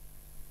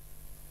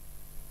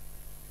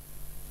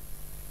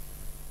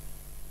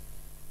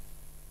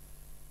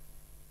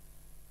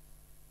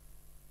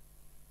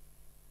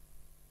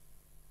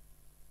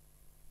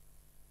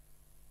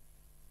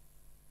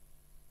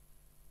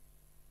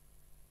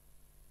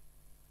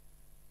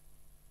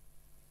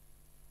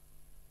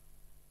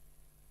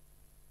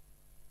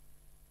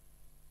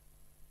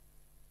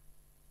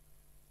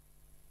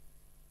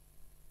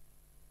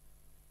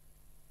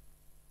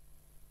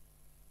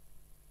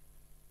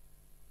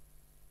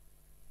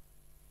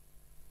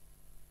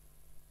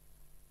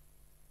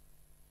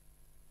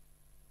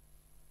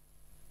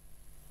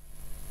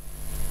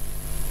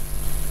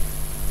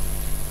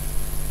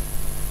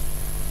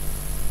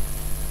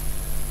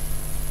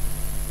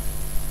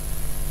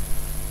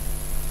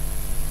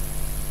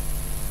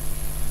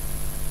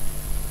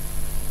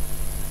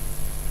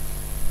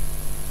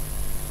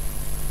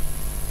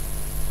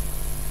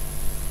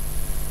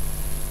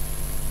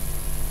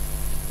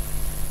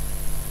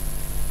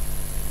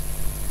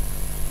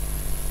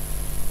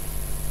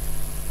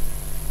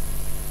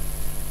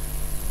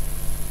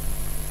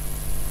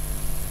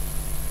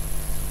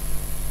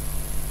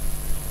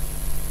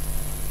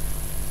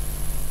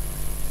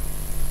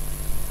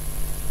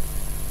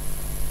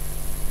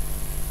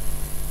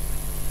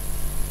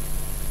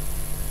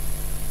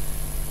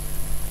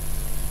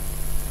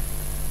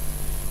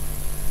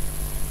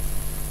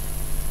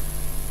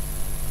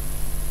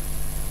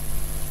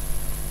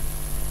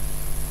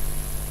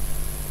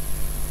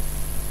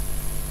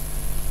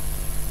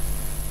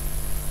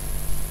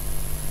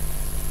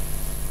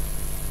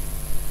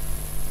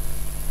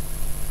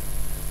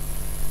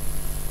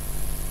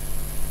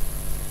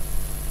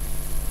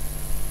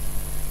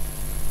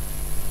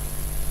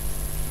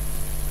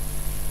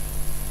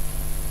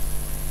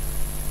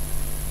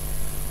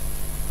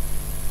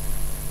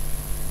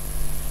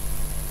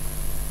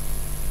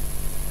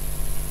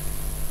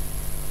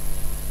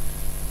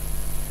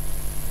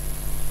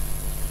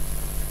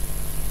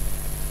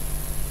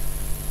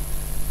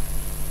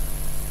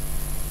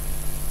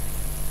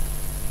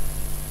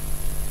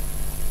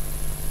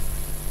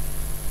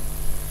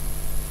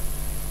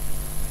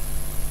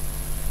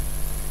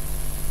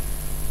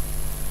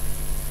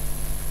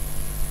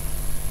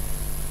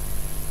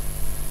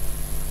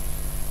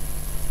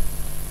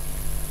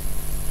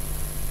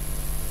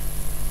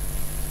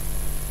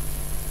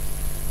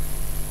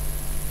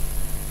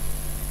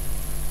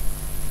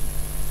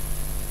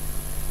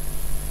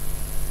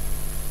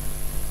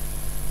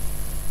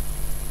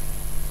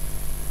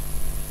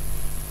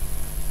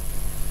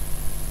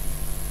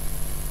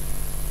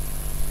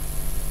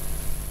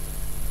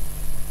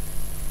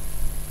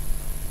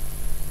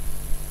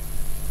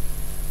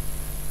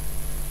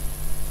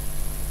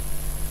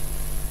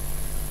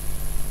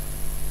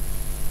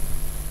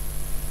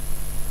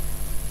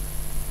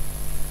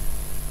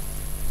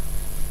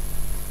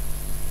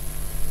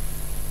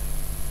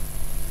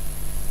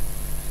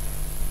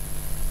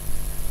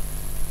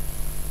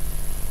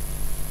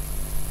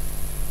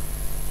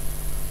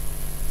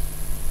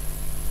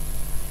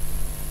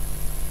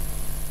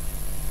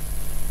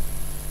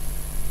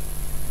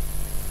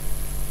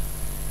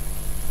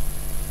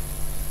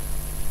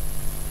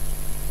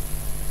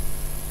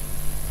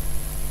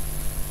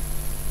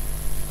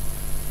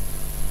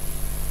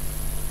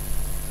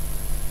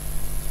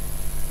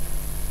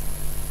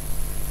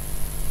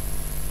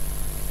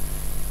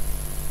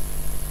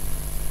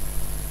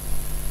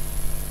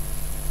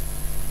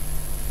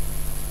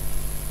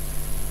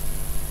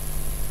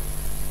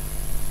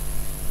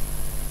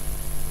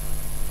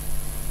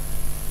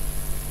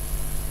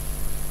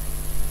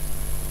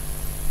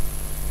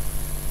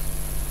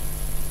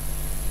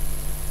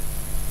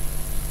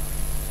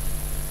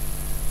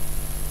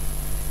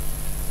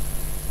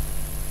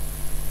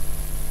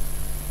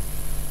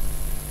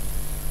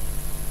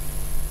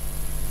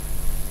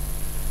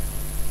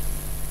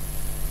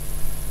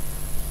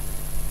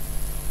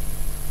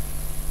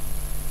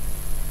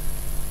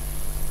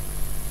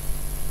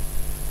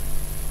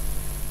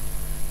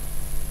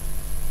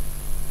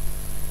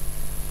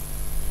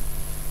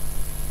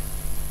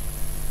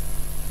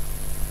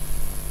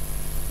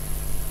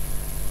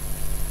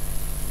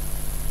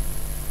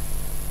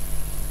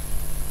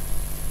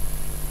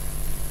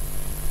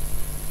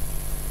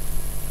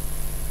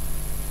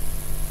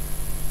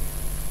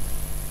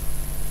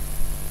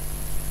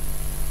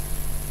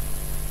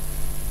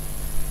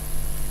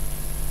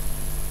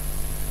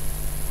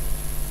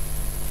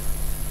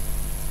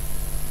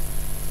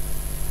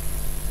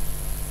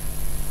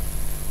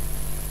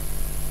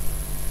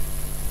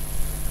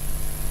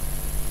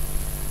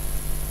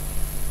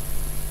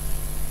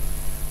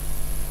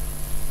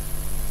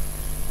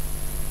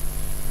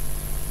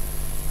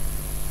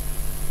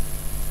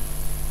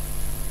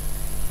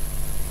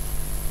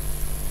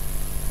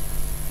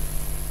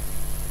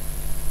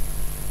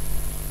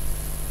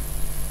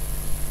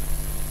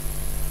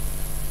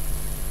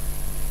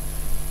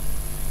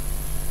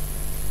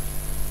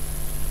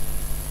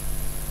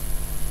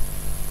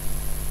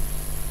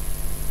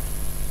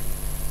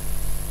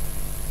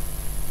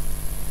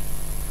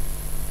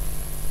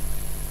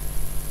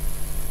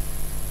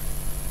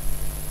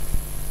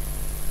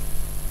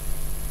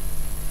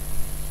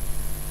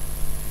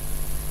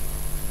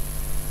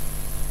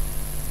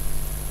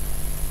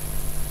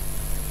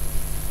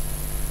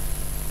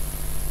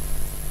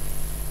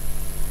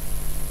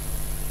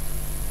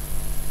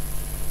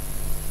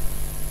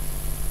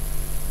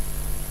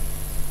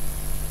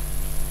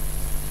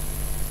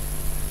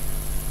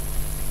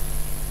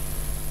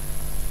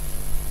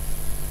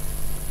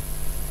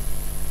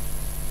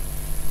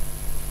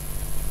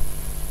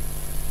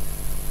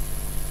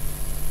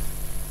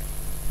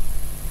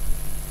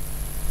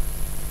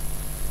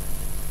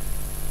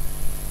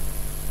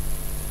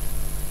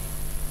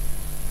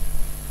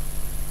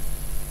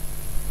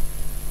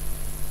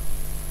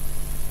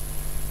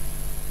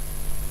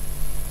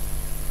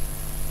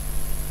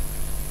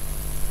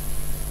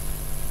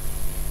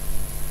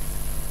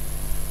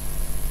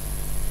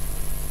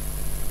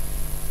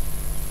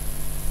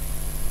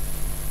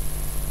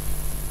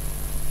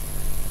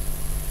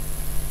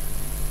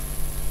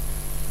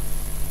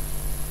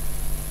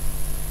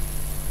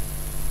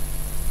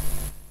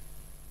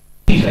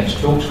 disease like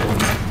stroke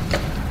scoring.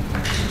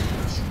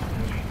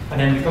 And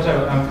then because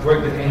I've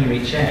worked with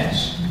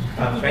NUHS,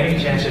 so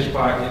NUHS is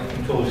part that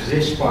controls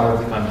this part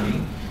of the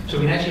country, so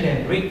we can actually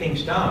then break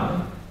things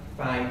down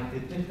by the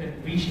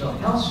different regional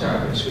health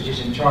service which is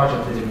in charge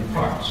of the different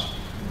parts.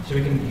 So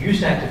we can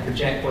use that to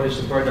project what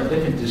is the burden of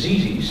different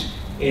diseases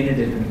in the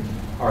different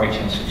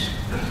RHSs.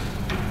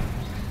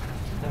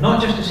 And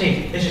not just to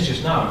say, this is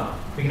just now,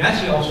 we can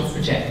actually also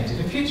project into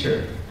the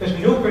future, because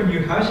we know where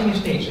new housing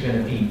estates are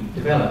going to be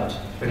developed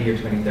by the year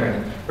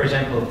 2030. For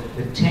example,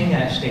 the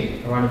Tenga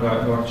estate around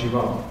about North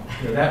Jurong,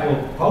 that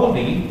will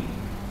probably,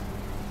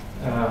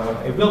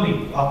 it will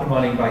be up and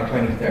running by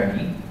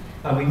 2030,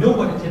 and we know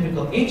what the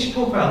typical age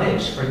profile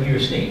is for new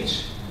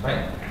estates,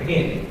 right?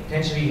 Again, it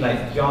tends to be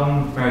like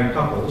young married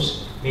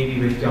couples, maybe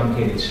with young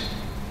kids.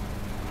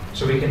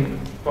 So we can,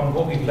 from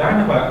what we've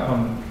learned about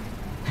from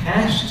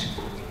past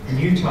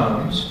new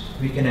towns,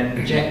 we can then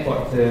project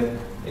what the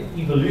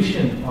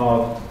evolution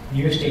of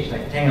new estates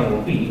like Tenga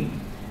will be,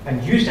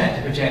 and use that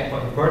to project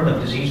what the burden of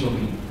disease will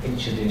be in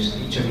each of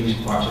these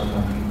parts of the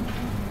country.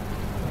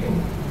 Okay.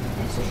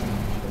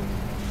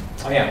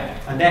 Oh yeah,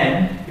 and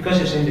then, because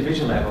it's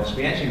individual levels,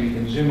 we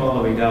can zoom all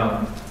the way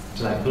down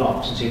to like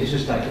blocks and say this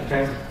is like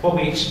what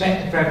we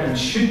expect the prevalence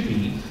should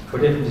be for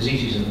different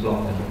diseases in the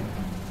block level.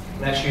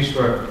 And that's used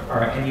for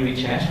our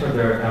NUHS for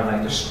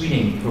their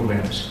screening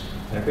programs.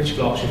 Like which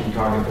blocks should we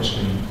target for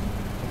screening?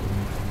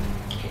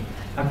 Okay.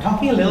 I'm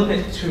talking a little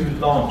bit too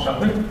long, so I'm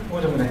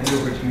going to hand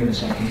over to you in a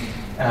second.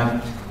 How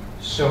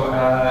do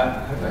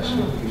I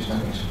scroll through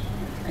slides?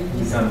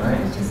 You've done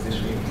right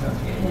this week.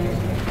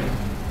 Okay.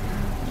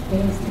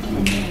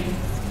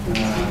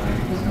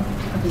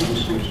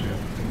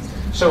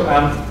 So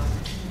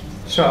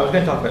I was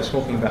going to talk about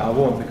smoking, but I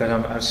won't because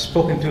I've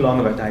spoken too long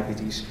about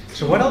diabetes.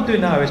 So what I'll do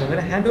now is I'm going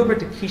to hand over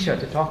to Keisha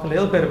to talk a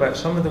little bit about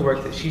some of the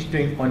work that she's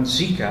doing on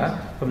Zika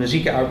from the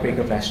Zika outbreak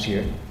of last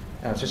year.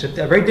 So it's a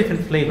very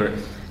different flavor.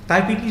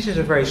 Diabetes is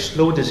a very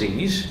slow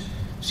disease.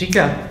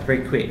 Zika,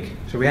 very quick.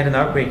 So we had an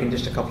outbreak in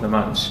just a couple of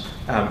months,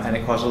 and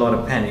it caused a lot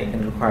of panic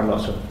and required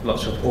lots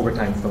of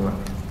overtime from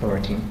our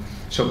team.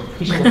 So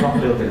Keisha will talk a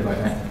little bit about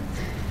that.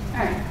 All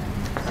right.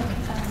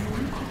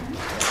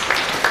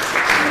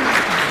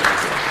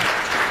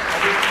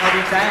 I'll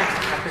be back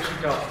after she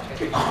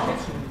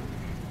talks.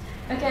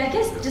 Okay, I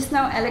guess just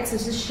now Alex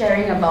was just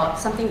sharing about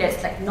something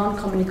that's like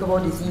non-communicable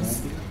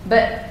disease.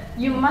 But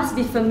you must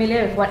be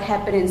familiar with what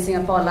happened in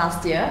Singapore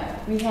last year.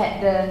 We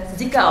had the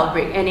Zika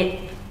outbreak,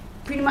 and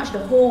pretty much the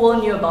whole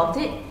world knew about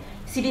it.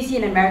 CDC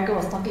in America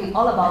was talking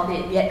all about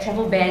it. We had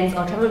travel bans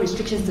or travel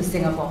restrictions to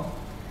Singapore.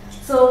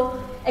 So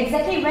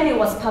exactly when it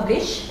was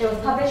published on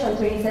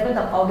 27th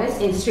of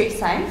August in Straits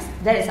Times.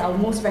 That is our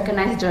most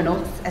recognized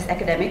journal as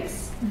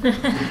academics. You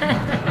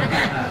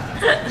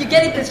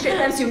get into Straits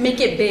Times, you make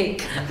it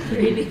big.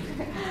 Really.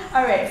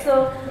 Alright,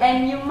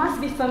 and you must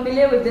be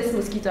familiar with this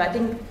mosquito. I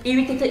think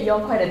irritated you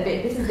all quite a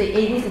bit. This is the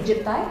Aedes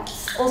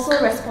aegypti, also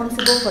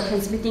responsible for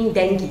transmitting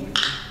dengue.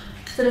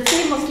 So the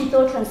same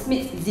mosquito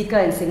transmits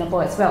Zika in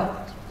Singapore as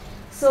well.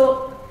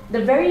 So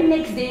the very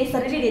next day,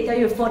 suddenly they tell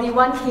you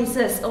 41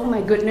 cases. Oh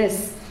my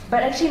goodness.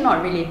 But actually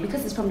not really,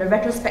 because it's from the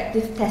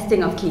retrospective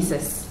testing of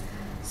cases.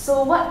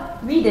 So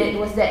what we did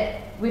was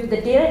that with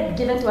the data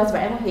given to us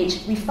by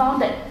MOH, we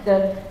found that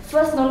the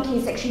first known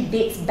case actually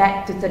dates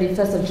back to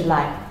 31st of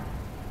July.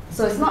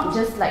 So it's not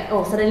just like,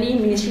 oh, suddenly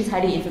ministry is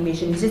hiding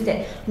information. It's just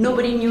that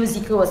nobody knew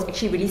Zika was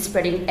actually really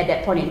spreading at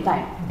that point in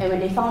time. And when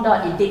they found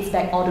out, it dates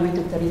back all the way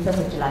to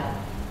 31st of July.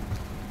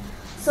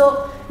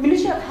 So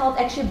Ministry of Health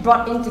actually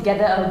brought in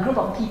together a group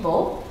of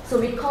people. So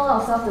we call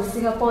ourselves the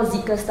Singapore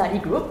Zika Study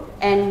Group.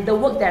 And the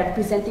work that I'm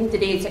presenting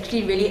today is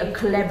actually really a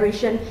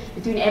collaboration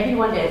between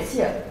everyone that is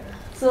here.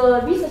 So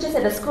researchers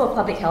at the School of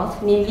Public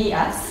Health, namely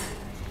us,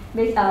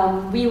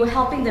 we were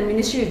helping the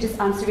ministry with just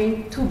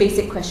answering two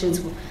basic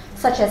questions,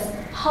 such as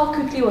how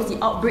quickly was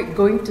the outbreak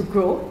going to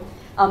grow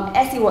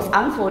as it was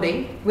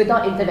unfolding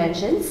without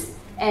interventions,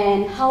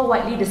 and how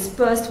widely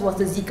dispersed was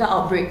the Zika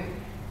outbreak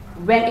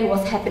when it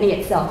was happening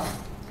itself.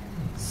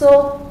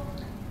 So,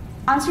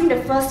 answering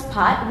the first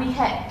part, we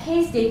had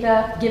case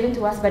data given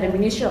to us by the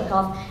Ministry of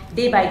Health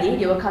day by day.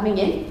 They were coming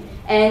in,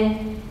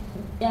 and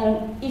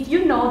if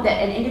you know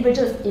that an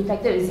individual is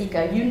infected with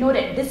Zika, you know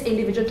that this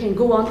individual can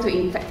go on to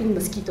infecting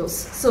mosquitoes.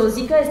 So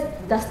Zika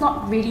does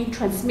not really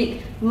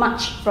transmit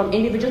much from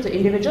individual to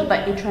individual,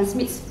 but it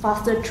transmits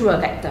faster through a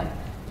vector.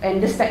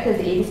 And this vector is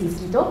the Aedes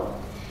mosquito.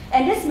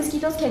 And these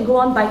mosquitoes can go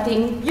on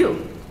biting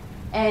you.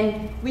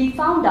 And we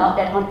found out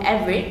that on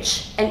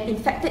average, an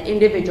infected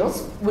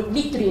individuals would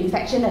lead to the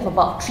infection of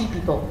about 3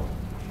 people.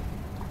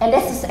 And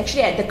this is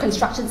actually at the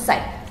construction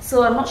site.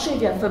 So I'm not sure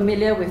if you're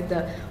familiar with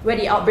where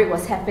the outbreak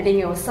was happening.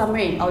 It was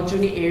somewhere in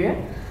Aljunied area.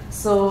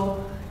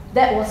 So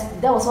that was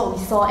what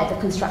we saw at the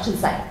construction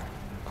site.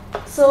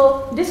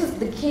 So this was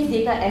the case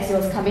data as it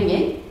was coming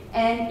in.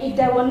 And if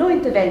there were no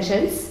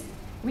interventions,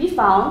 we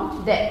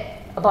found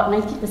that about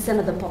 90%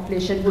 of the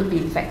population would be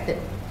infected.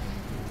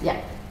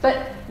 Yeah.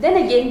 But then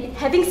again,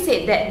 having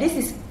said that, this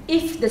is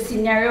if the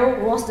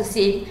scenario was the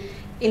same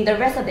in the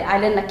rest of the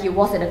island like it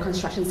was at the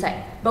construction site.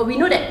 But we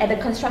know that at the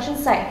construction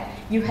site,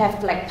 you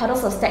have like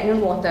puddles of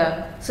stagnant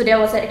water. So there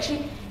was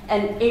actually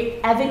an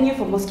avenue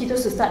for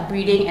mosquitoes to start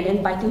breeding and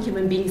then biting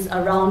human beings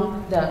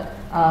around the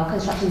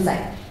construction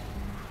site.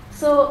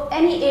 So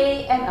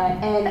NEA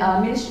and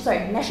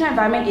National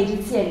Environment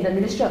Agency and the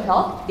Ministry of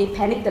Health, they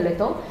panicked a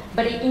little,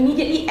 but they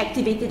immediately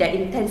activated their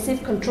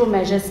intensive control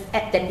measures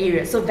at that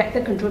area. So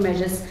vector control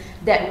measures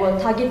that were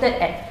targeted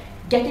at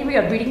getting rid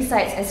of breeding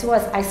sites as well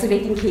as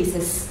isolating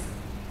cases.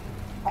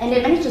 And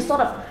they managed to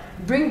sort of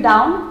bring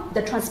down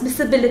the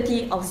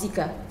transmissibility of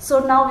Zika.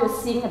 So now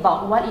we're seeing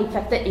about one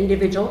infected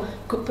individual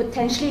could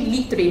potentially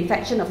lead to the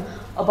infection of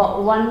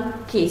about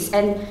one case.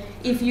 And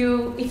if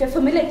you're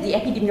familiar with the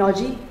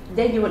epidemiology,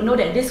 then you would know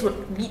that this would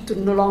lead to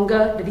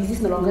the disease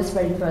no longer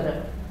spreading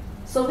further.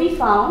 So we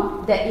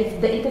found that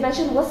if the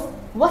intervention was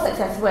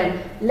successful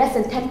and less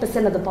than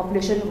 10% of the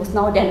population was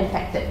now then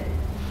affected.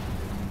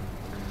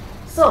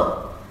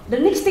 So the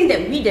next thing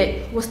that we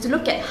did was to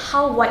look at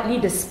how widely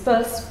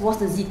dispersed was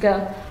the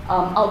Zika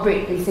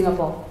outbreak in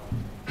Singapore.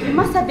 You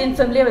must have been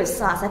familiar with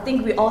SARS. I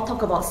think we all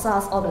talk about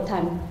SARS all the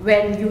time.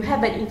 When you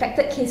have an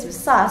infected case with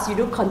SARS, you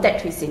do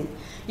contact tracing.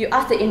 You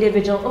ask the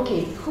individual,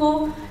 okay,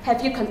 who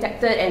have you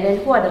contacted and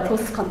then who are the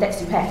closest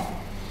contacts you have?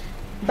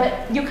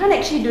 But you can't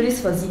actually do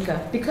this for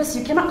Zika because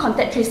you cannot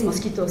contact trace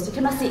mosquitoes. You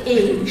cannot say,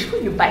 hey,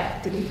 who you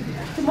bite today?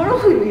 Tomorrow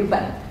who will you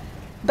bite?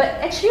 But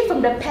actually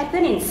from the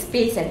pattern in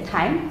space and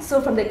time,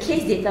 so from the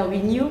case data, we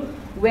knew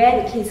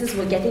where the cases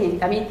were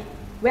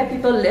where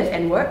people live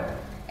and work,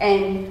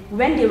 and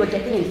when they were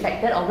getting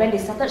infected or when they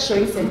started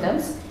showing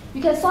symptoms.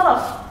 You can sort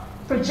of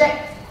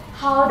project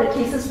how the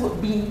cases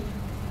would be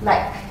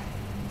like.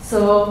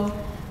 So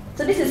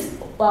this is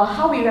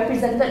how we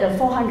represented the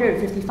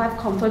 455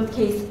 confirmed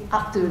cases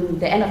up to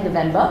the end of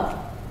November.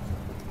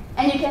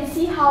 And you can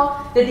see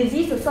how the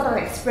disease is sort of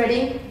like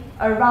spreading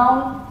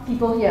around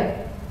people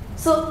here.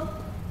 So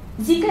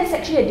Zika is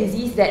actually a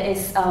disease that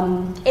is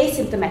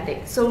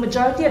asymptomatic. So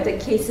majority of the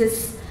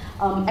cases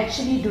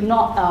actually do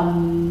not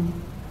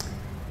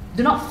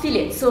feel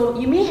it. So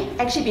you may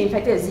actually be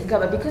infected with Zika,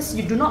 but because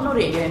you do not know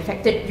that you're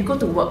infected, you go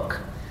to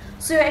work.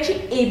 So you're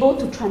actually able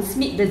to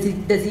transmit the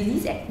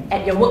disease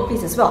at your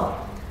workplace as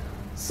well.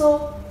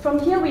 So from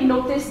here we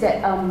noticed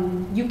that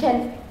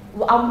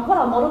what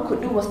our model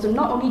could do was to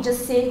not only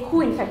just say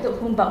who infected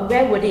whom, but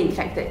where were they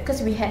infected,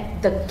 because we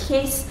had the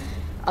case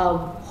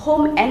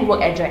home and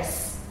work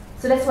address.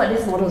 So that's what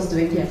this model is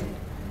doing here.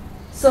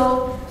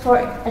 So for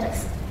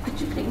Alex, could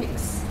you click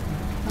next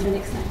on the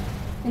next slide?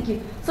 Thank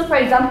you. So for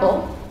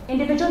example,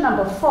 individual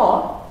number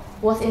 4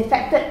 was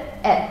infected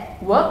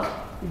at work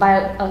by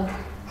a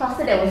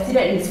cluster that was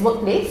seeded in his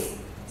workplace.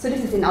 So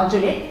this is in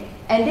Aljunied,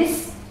 and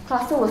this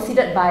cluster was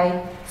seeded by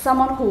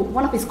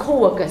one of his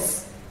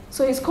co-workers.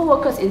 So his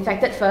co-workers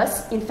infected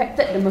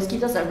the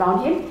mosquitoes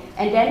around him,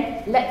 and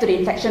then led to the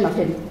infection of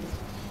him.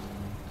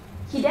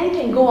 He then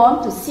can go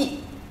on to seed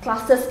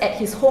clusters at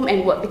his home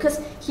and work because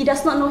he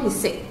does not know he's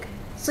sick.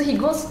 So he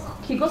goes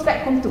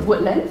back home to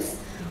Woodlands,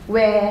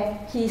 where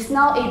he's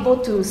now able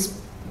to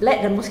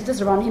let the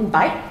mosquitoes around him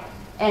bite,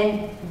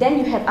 and then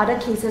you have other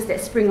cases that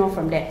spring off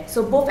from there.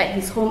 So both at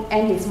his home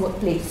and his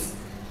workplace.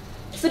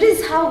 So this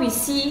is how we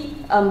see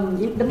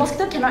the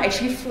mosquito cannot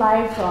actually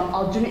fly from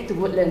Aljunied to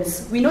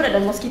Woodlands. We know that the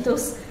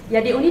mosquitoes,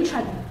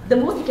 the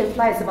most it can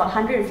fly is about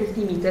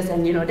 150 meters,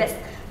 and that's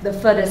the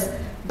furthest.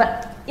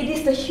 But it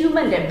is the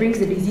human that brings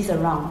the disease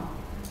around.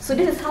 So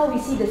this is how we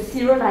see the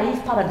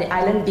sero-naive part of the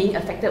island being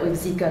affected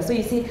with Zika. So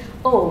you see,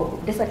 oh,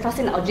 there's a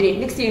cluster in Aljunied.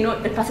 Next thing you know,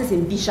 the cluster is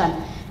in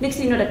Bishan. Next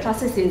thing you know, the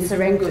cluster is in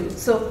Serangoon.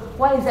 So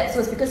why is that?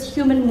 So it's because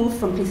humans move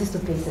from places to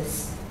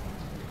places.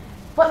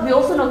 What we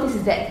also notice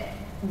is that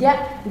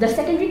the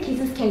secondary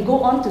cases can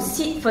go on to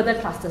seed further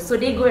clusters. So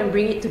they go and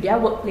bring it to their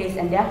workplace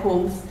and their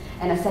homes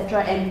and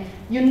etc. And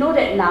you know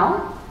that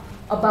now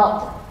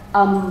about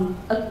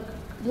a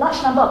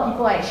large number of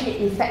people are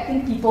actually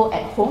infecting people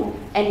at home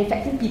and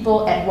infecting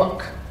people at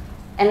work.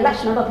 And a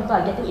large number of people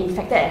are getting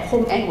infected at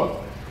home and work.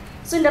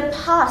 So in the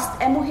past,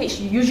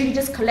 MOH usually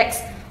just collects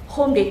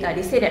home data.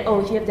 They say that,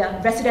 oh, if you have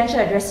the residential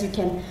address, you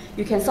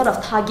can sort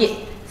of target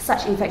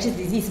such infectious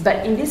disease.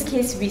 But in this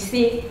case, we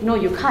say, no,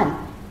 you can't.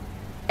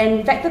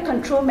 And vector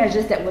control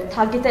measures that were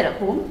targeted at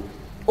home,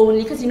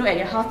 only because at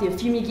your house, they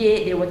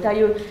fumigate, they will tell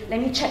you,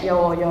 let me check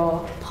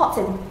your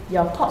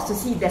pots to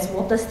see if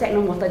there's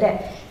stagnant water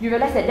there. You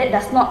realize that that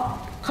does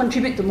not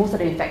contribute to most of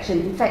the infection.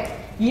 In fact,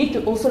 you need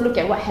to also look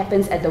at what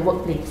happens at the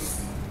workplace.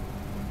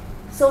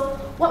 So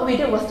what we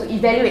did was to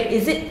evaluate,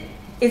 is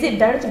it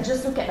better to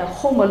just look at the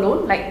home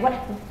alone? Like what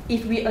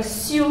if we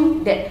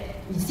assume that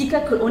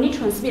Zika could only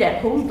transmit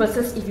at home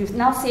versus if you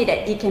now say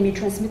that it can be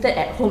transmitted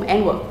at home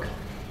and work?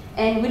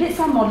 And we did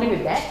some modeling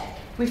with that.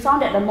 We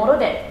found that the model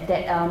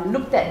that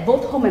looked at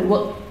both home and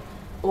work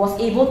was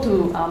able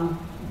to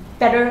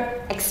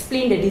better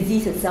explain the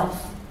disease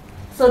itself.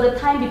 So the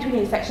time between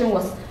infection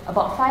was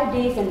about 5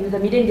 days, and with the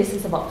median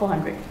distance about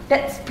 400.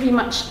 That's pretty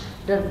much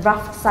the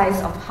rough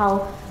size of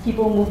how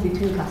people move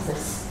between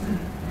classes.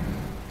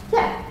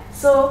 Yeah,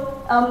 So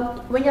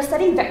when you're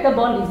studying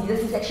vector-borne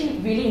diseases, it's actually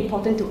really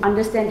important to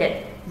understand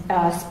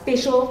that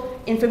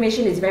spatial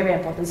information is very, very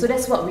important. So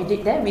that's what we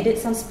did there. We did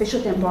some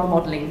spatial temporal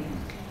modeling.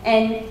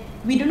 And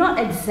we do not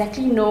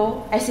exactly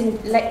know, as in,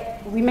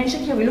 like we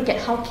mentioned here, we look at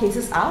how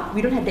cases are.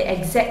 We don't have the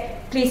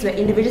exact place where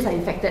individuals are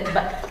infected,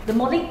 but the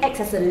modeling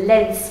acts as a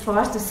lens for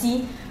us to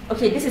see,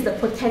 okay, this is the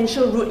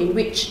potential route in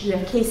which you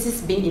have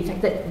cases being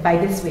infected by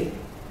this way.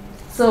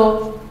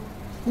 So,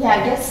 yeah,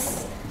 I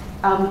guess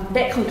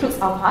that concludes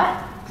our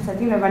part, because I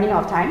think we're running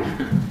out of time.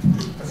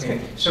 Okay,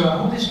 so I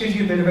hope this gives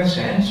you a bit of a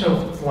sense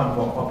of what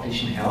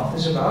population health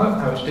is about,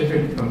 how it's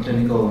different from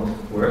clinical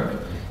work,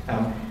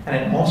 and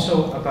then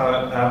also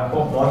about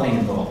what modeling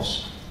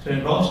involves. So it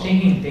involves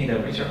taking data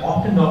which are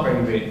often not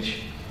very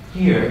rich.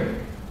 Here,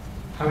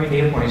 how many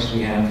data points do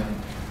we have?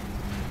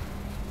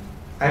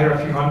 Either a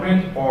few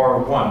hundred or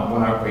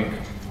one outbreak.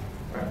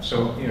 Right.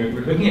 So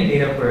we're looking at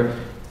data where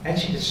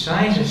actually the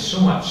size is so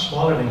much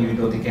smaller than you'd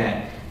be able to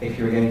get if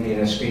you're getting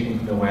data scraping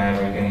from the web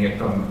or getting it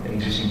from an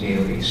existing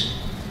database.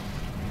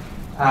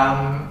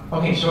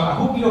 Okay, so I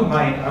hope you don't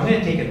mind. I'm going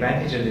to take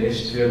advantage of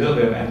this to do a little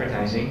bit of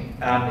advertising.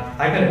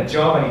 I've got a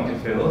job I need to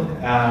fill.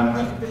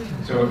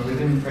 So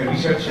within a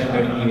research center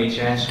at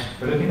EHS,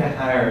 we're looking to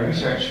hire a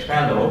research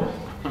fellow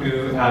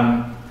who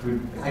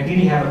would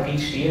ideally have a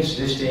PhD in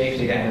statistics,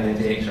 data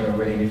analytics, or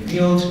related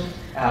fields.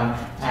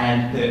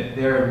 And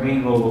their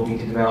main role will be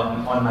to develop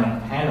an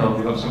online panel.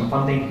 We got some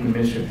funding from the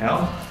Ministry of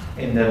Health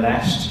in the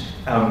last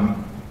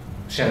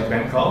set of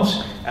grant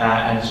calls,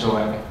 and so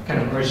I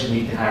kind of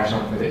urgently need to hire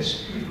someone for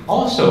this.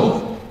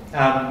 Also,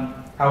 I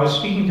was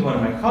speaking to one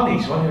of my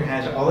colleagues, one who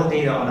has all the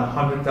data on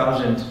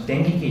 100,000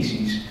 dengue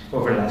cases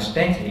over the last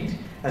decade,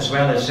 as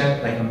well as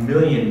like 1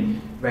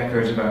 million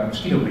records about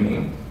mosquito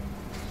breeding.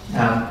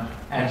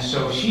 And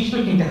so she's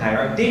looking to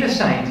hire a data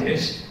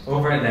scientist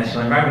over at the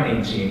National Environment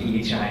Agency in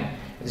EHI.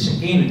 This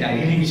again would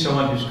ideally be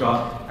someone who's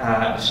got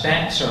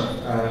stats or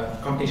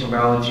computational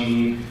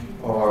biology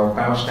or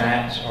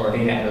biostats or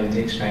data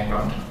analytics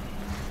background.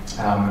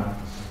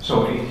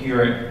 So if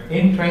you're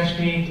interested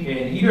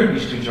in either of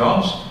these two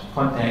jobs,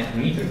 contact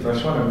me for the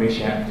first one or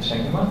Rachel for the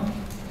second one.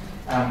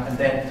 And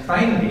then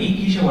finally,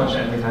 Keisha wants to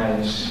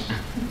advertise.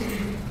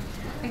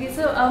 Okay,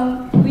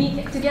 so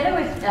we, together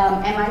with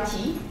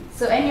MIT,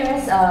 so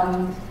NUS,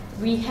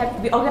 we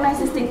organize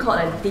this thing called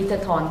a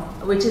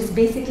Datathon, which is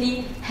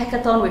basically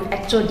hackathon with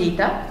actual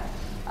data.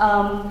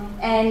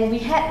 And we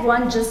had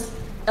one just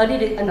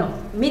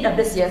mid of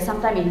this year,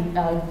 sometime in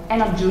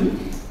end of June,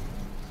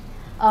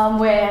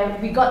 where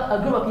we got a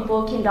group of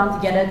people came down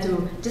together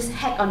to just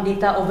hack on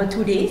data over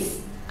 2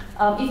 days.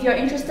 If you're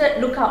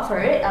interested, look out for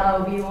it.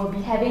 We will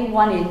be having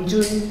one in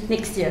June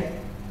next year.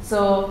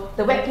 So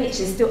the webpage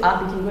is still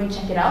up, you can go and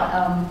check it out.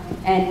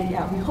 And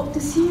yeah, we hope to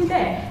see you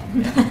there.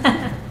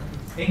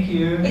 Thank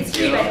you. It's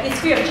free, but it's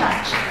free of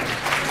charge.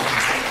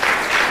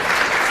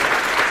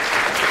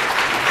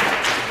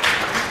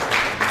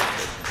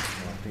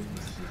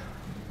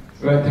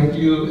 Right, thank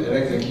you,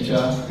 Alex and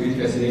Keisha. Really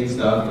fascinating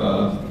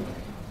stuff.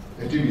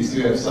 Actually, we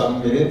still have some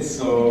minutes,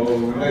 so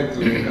we'd like to...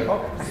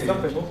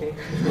 Stop it, okay.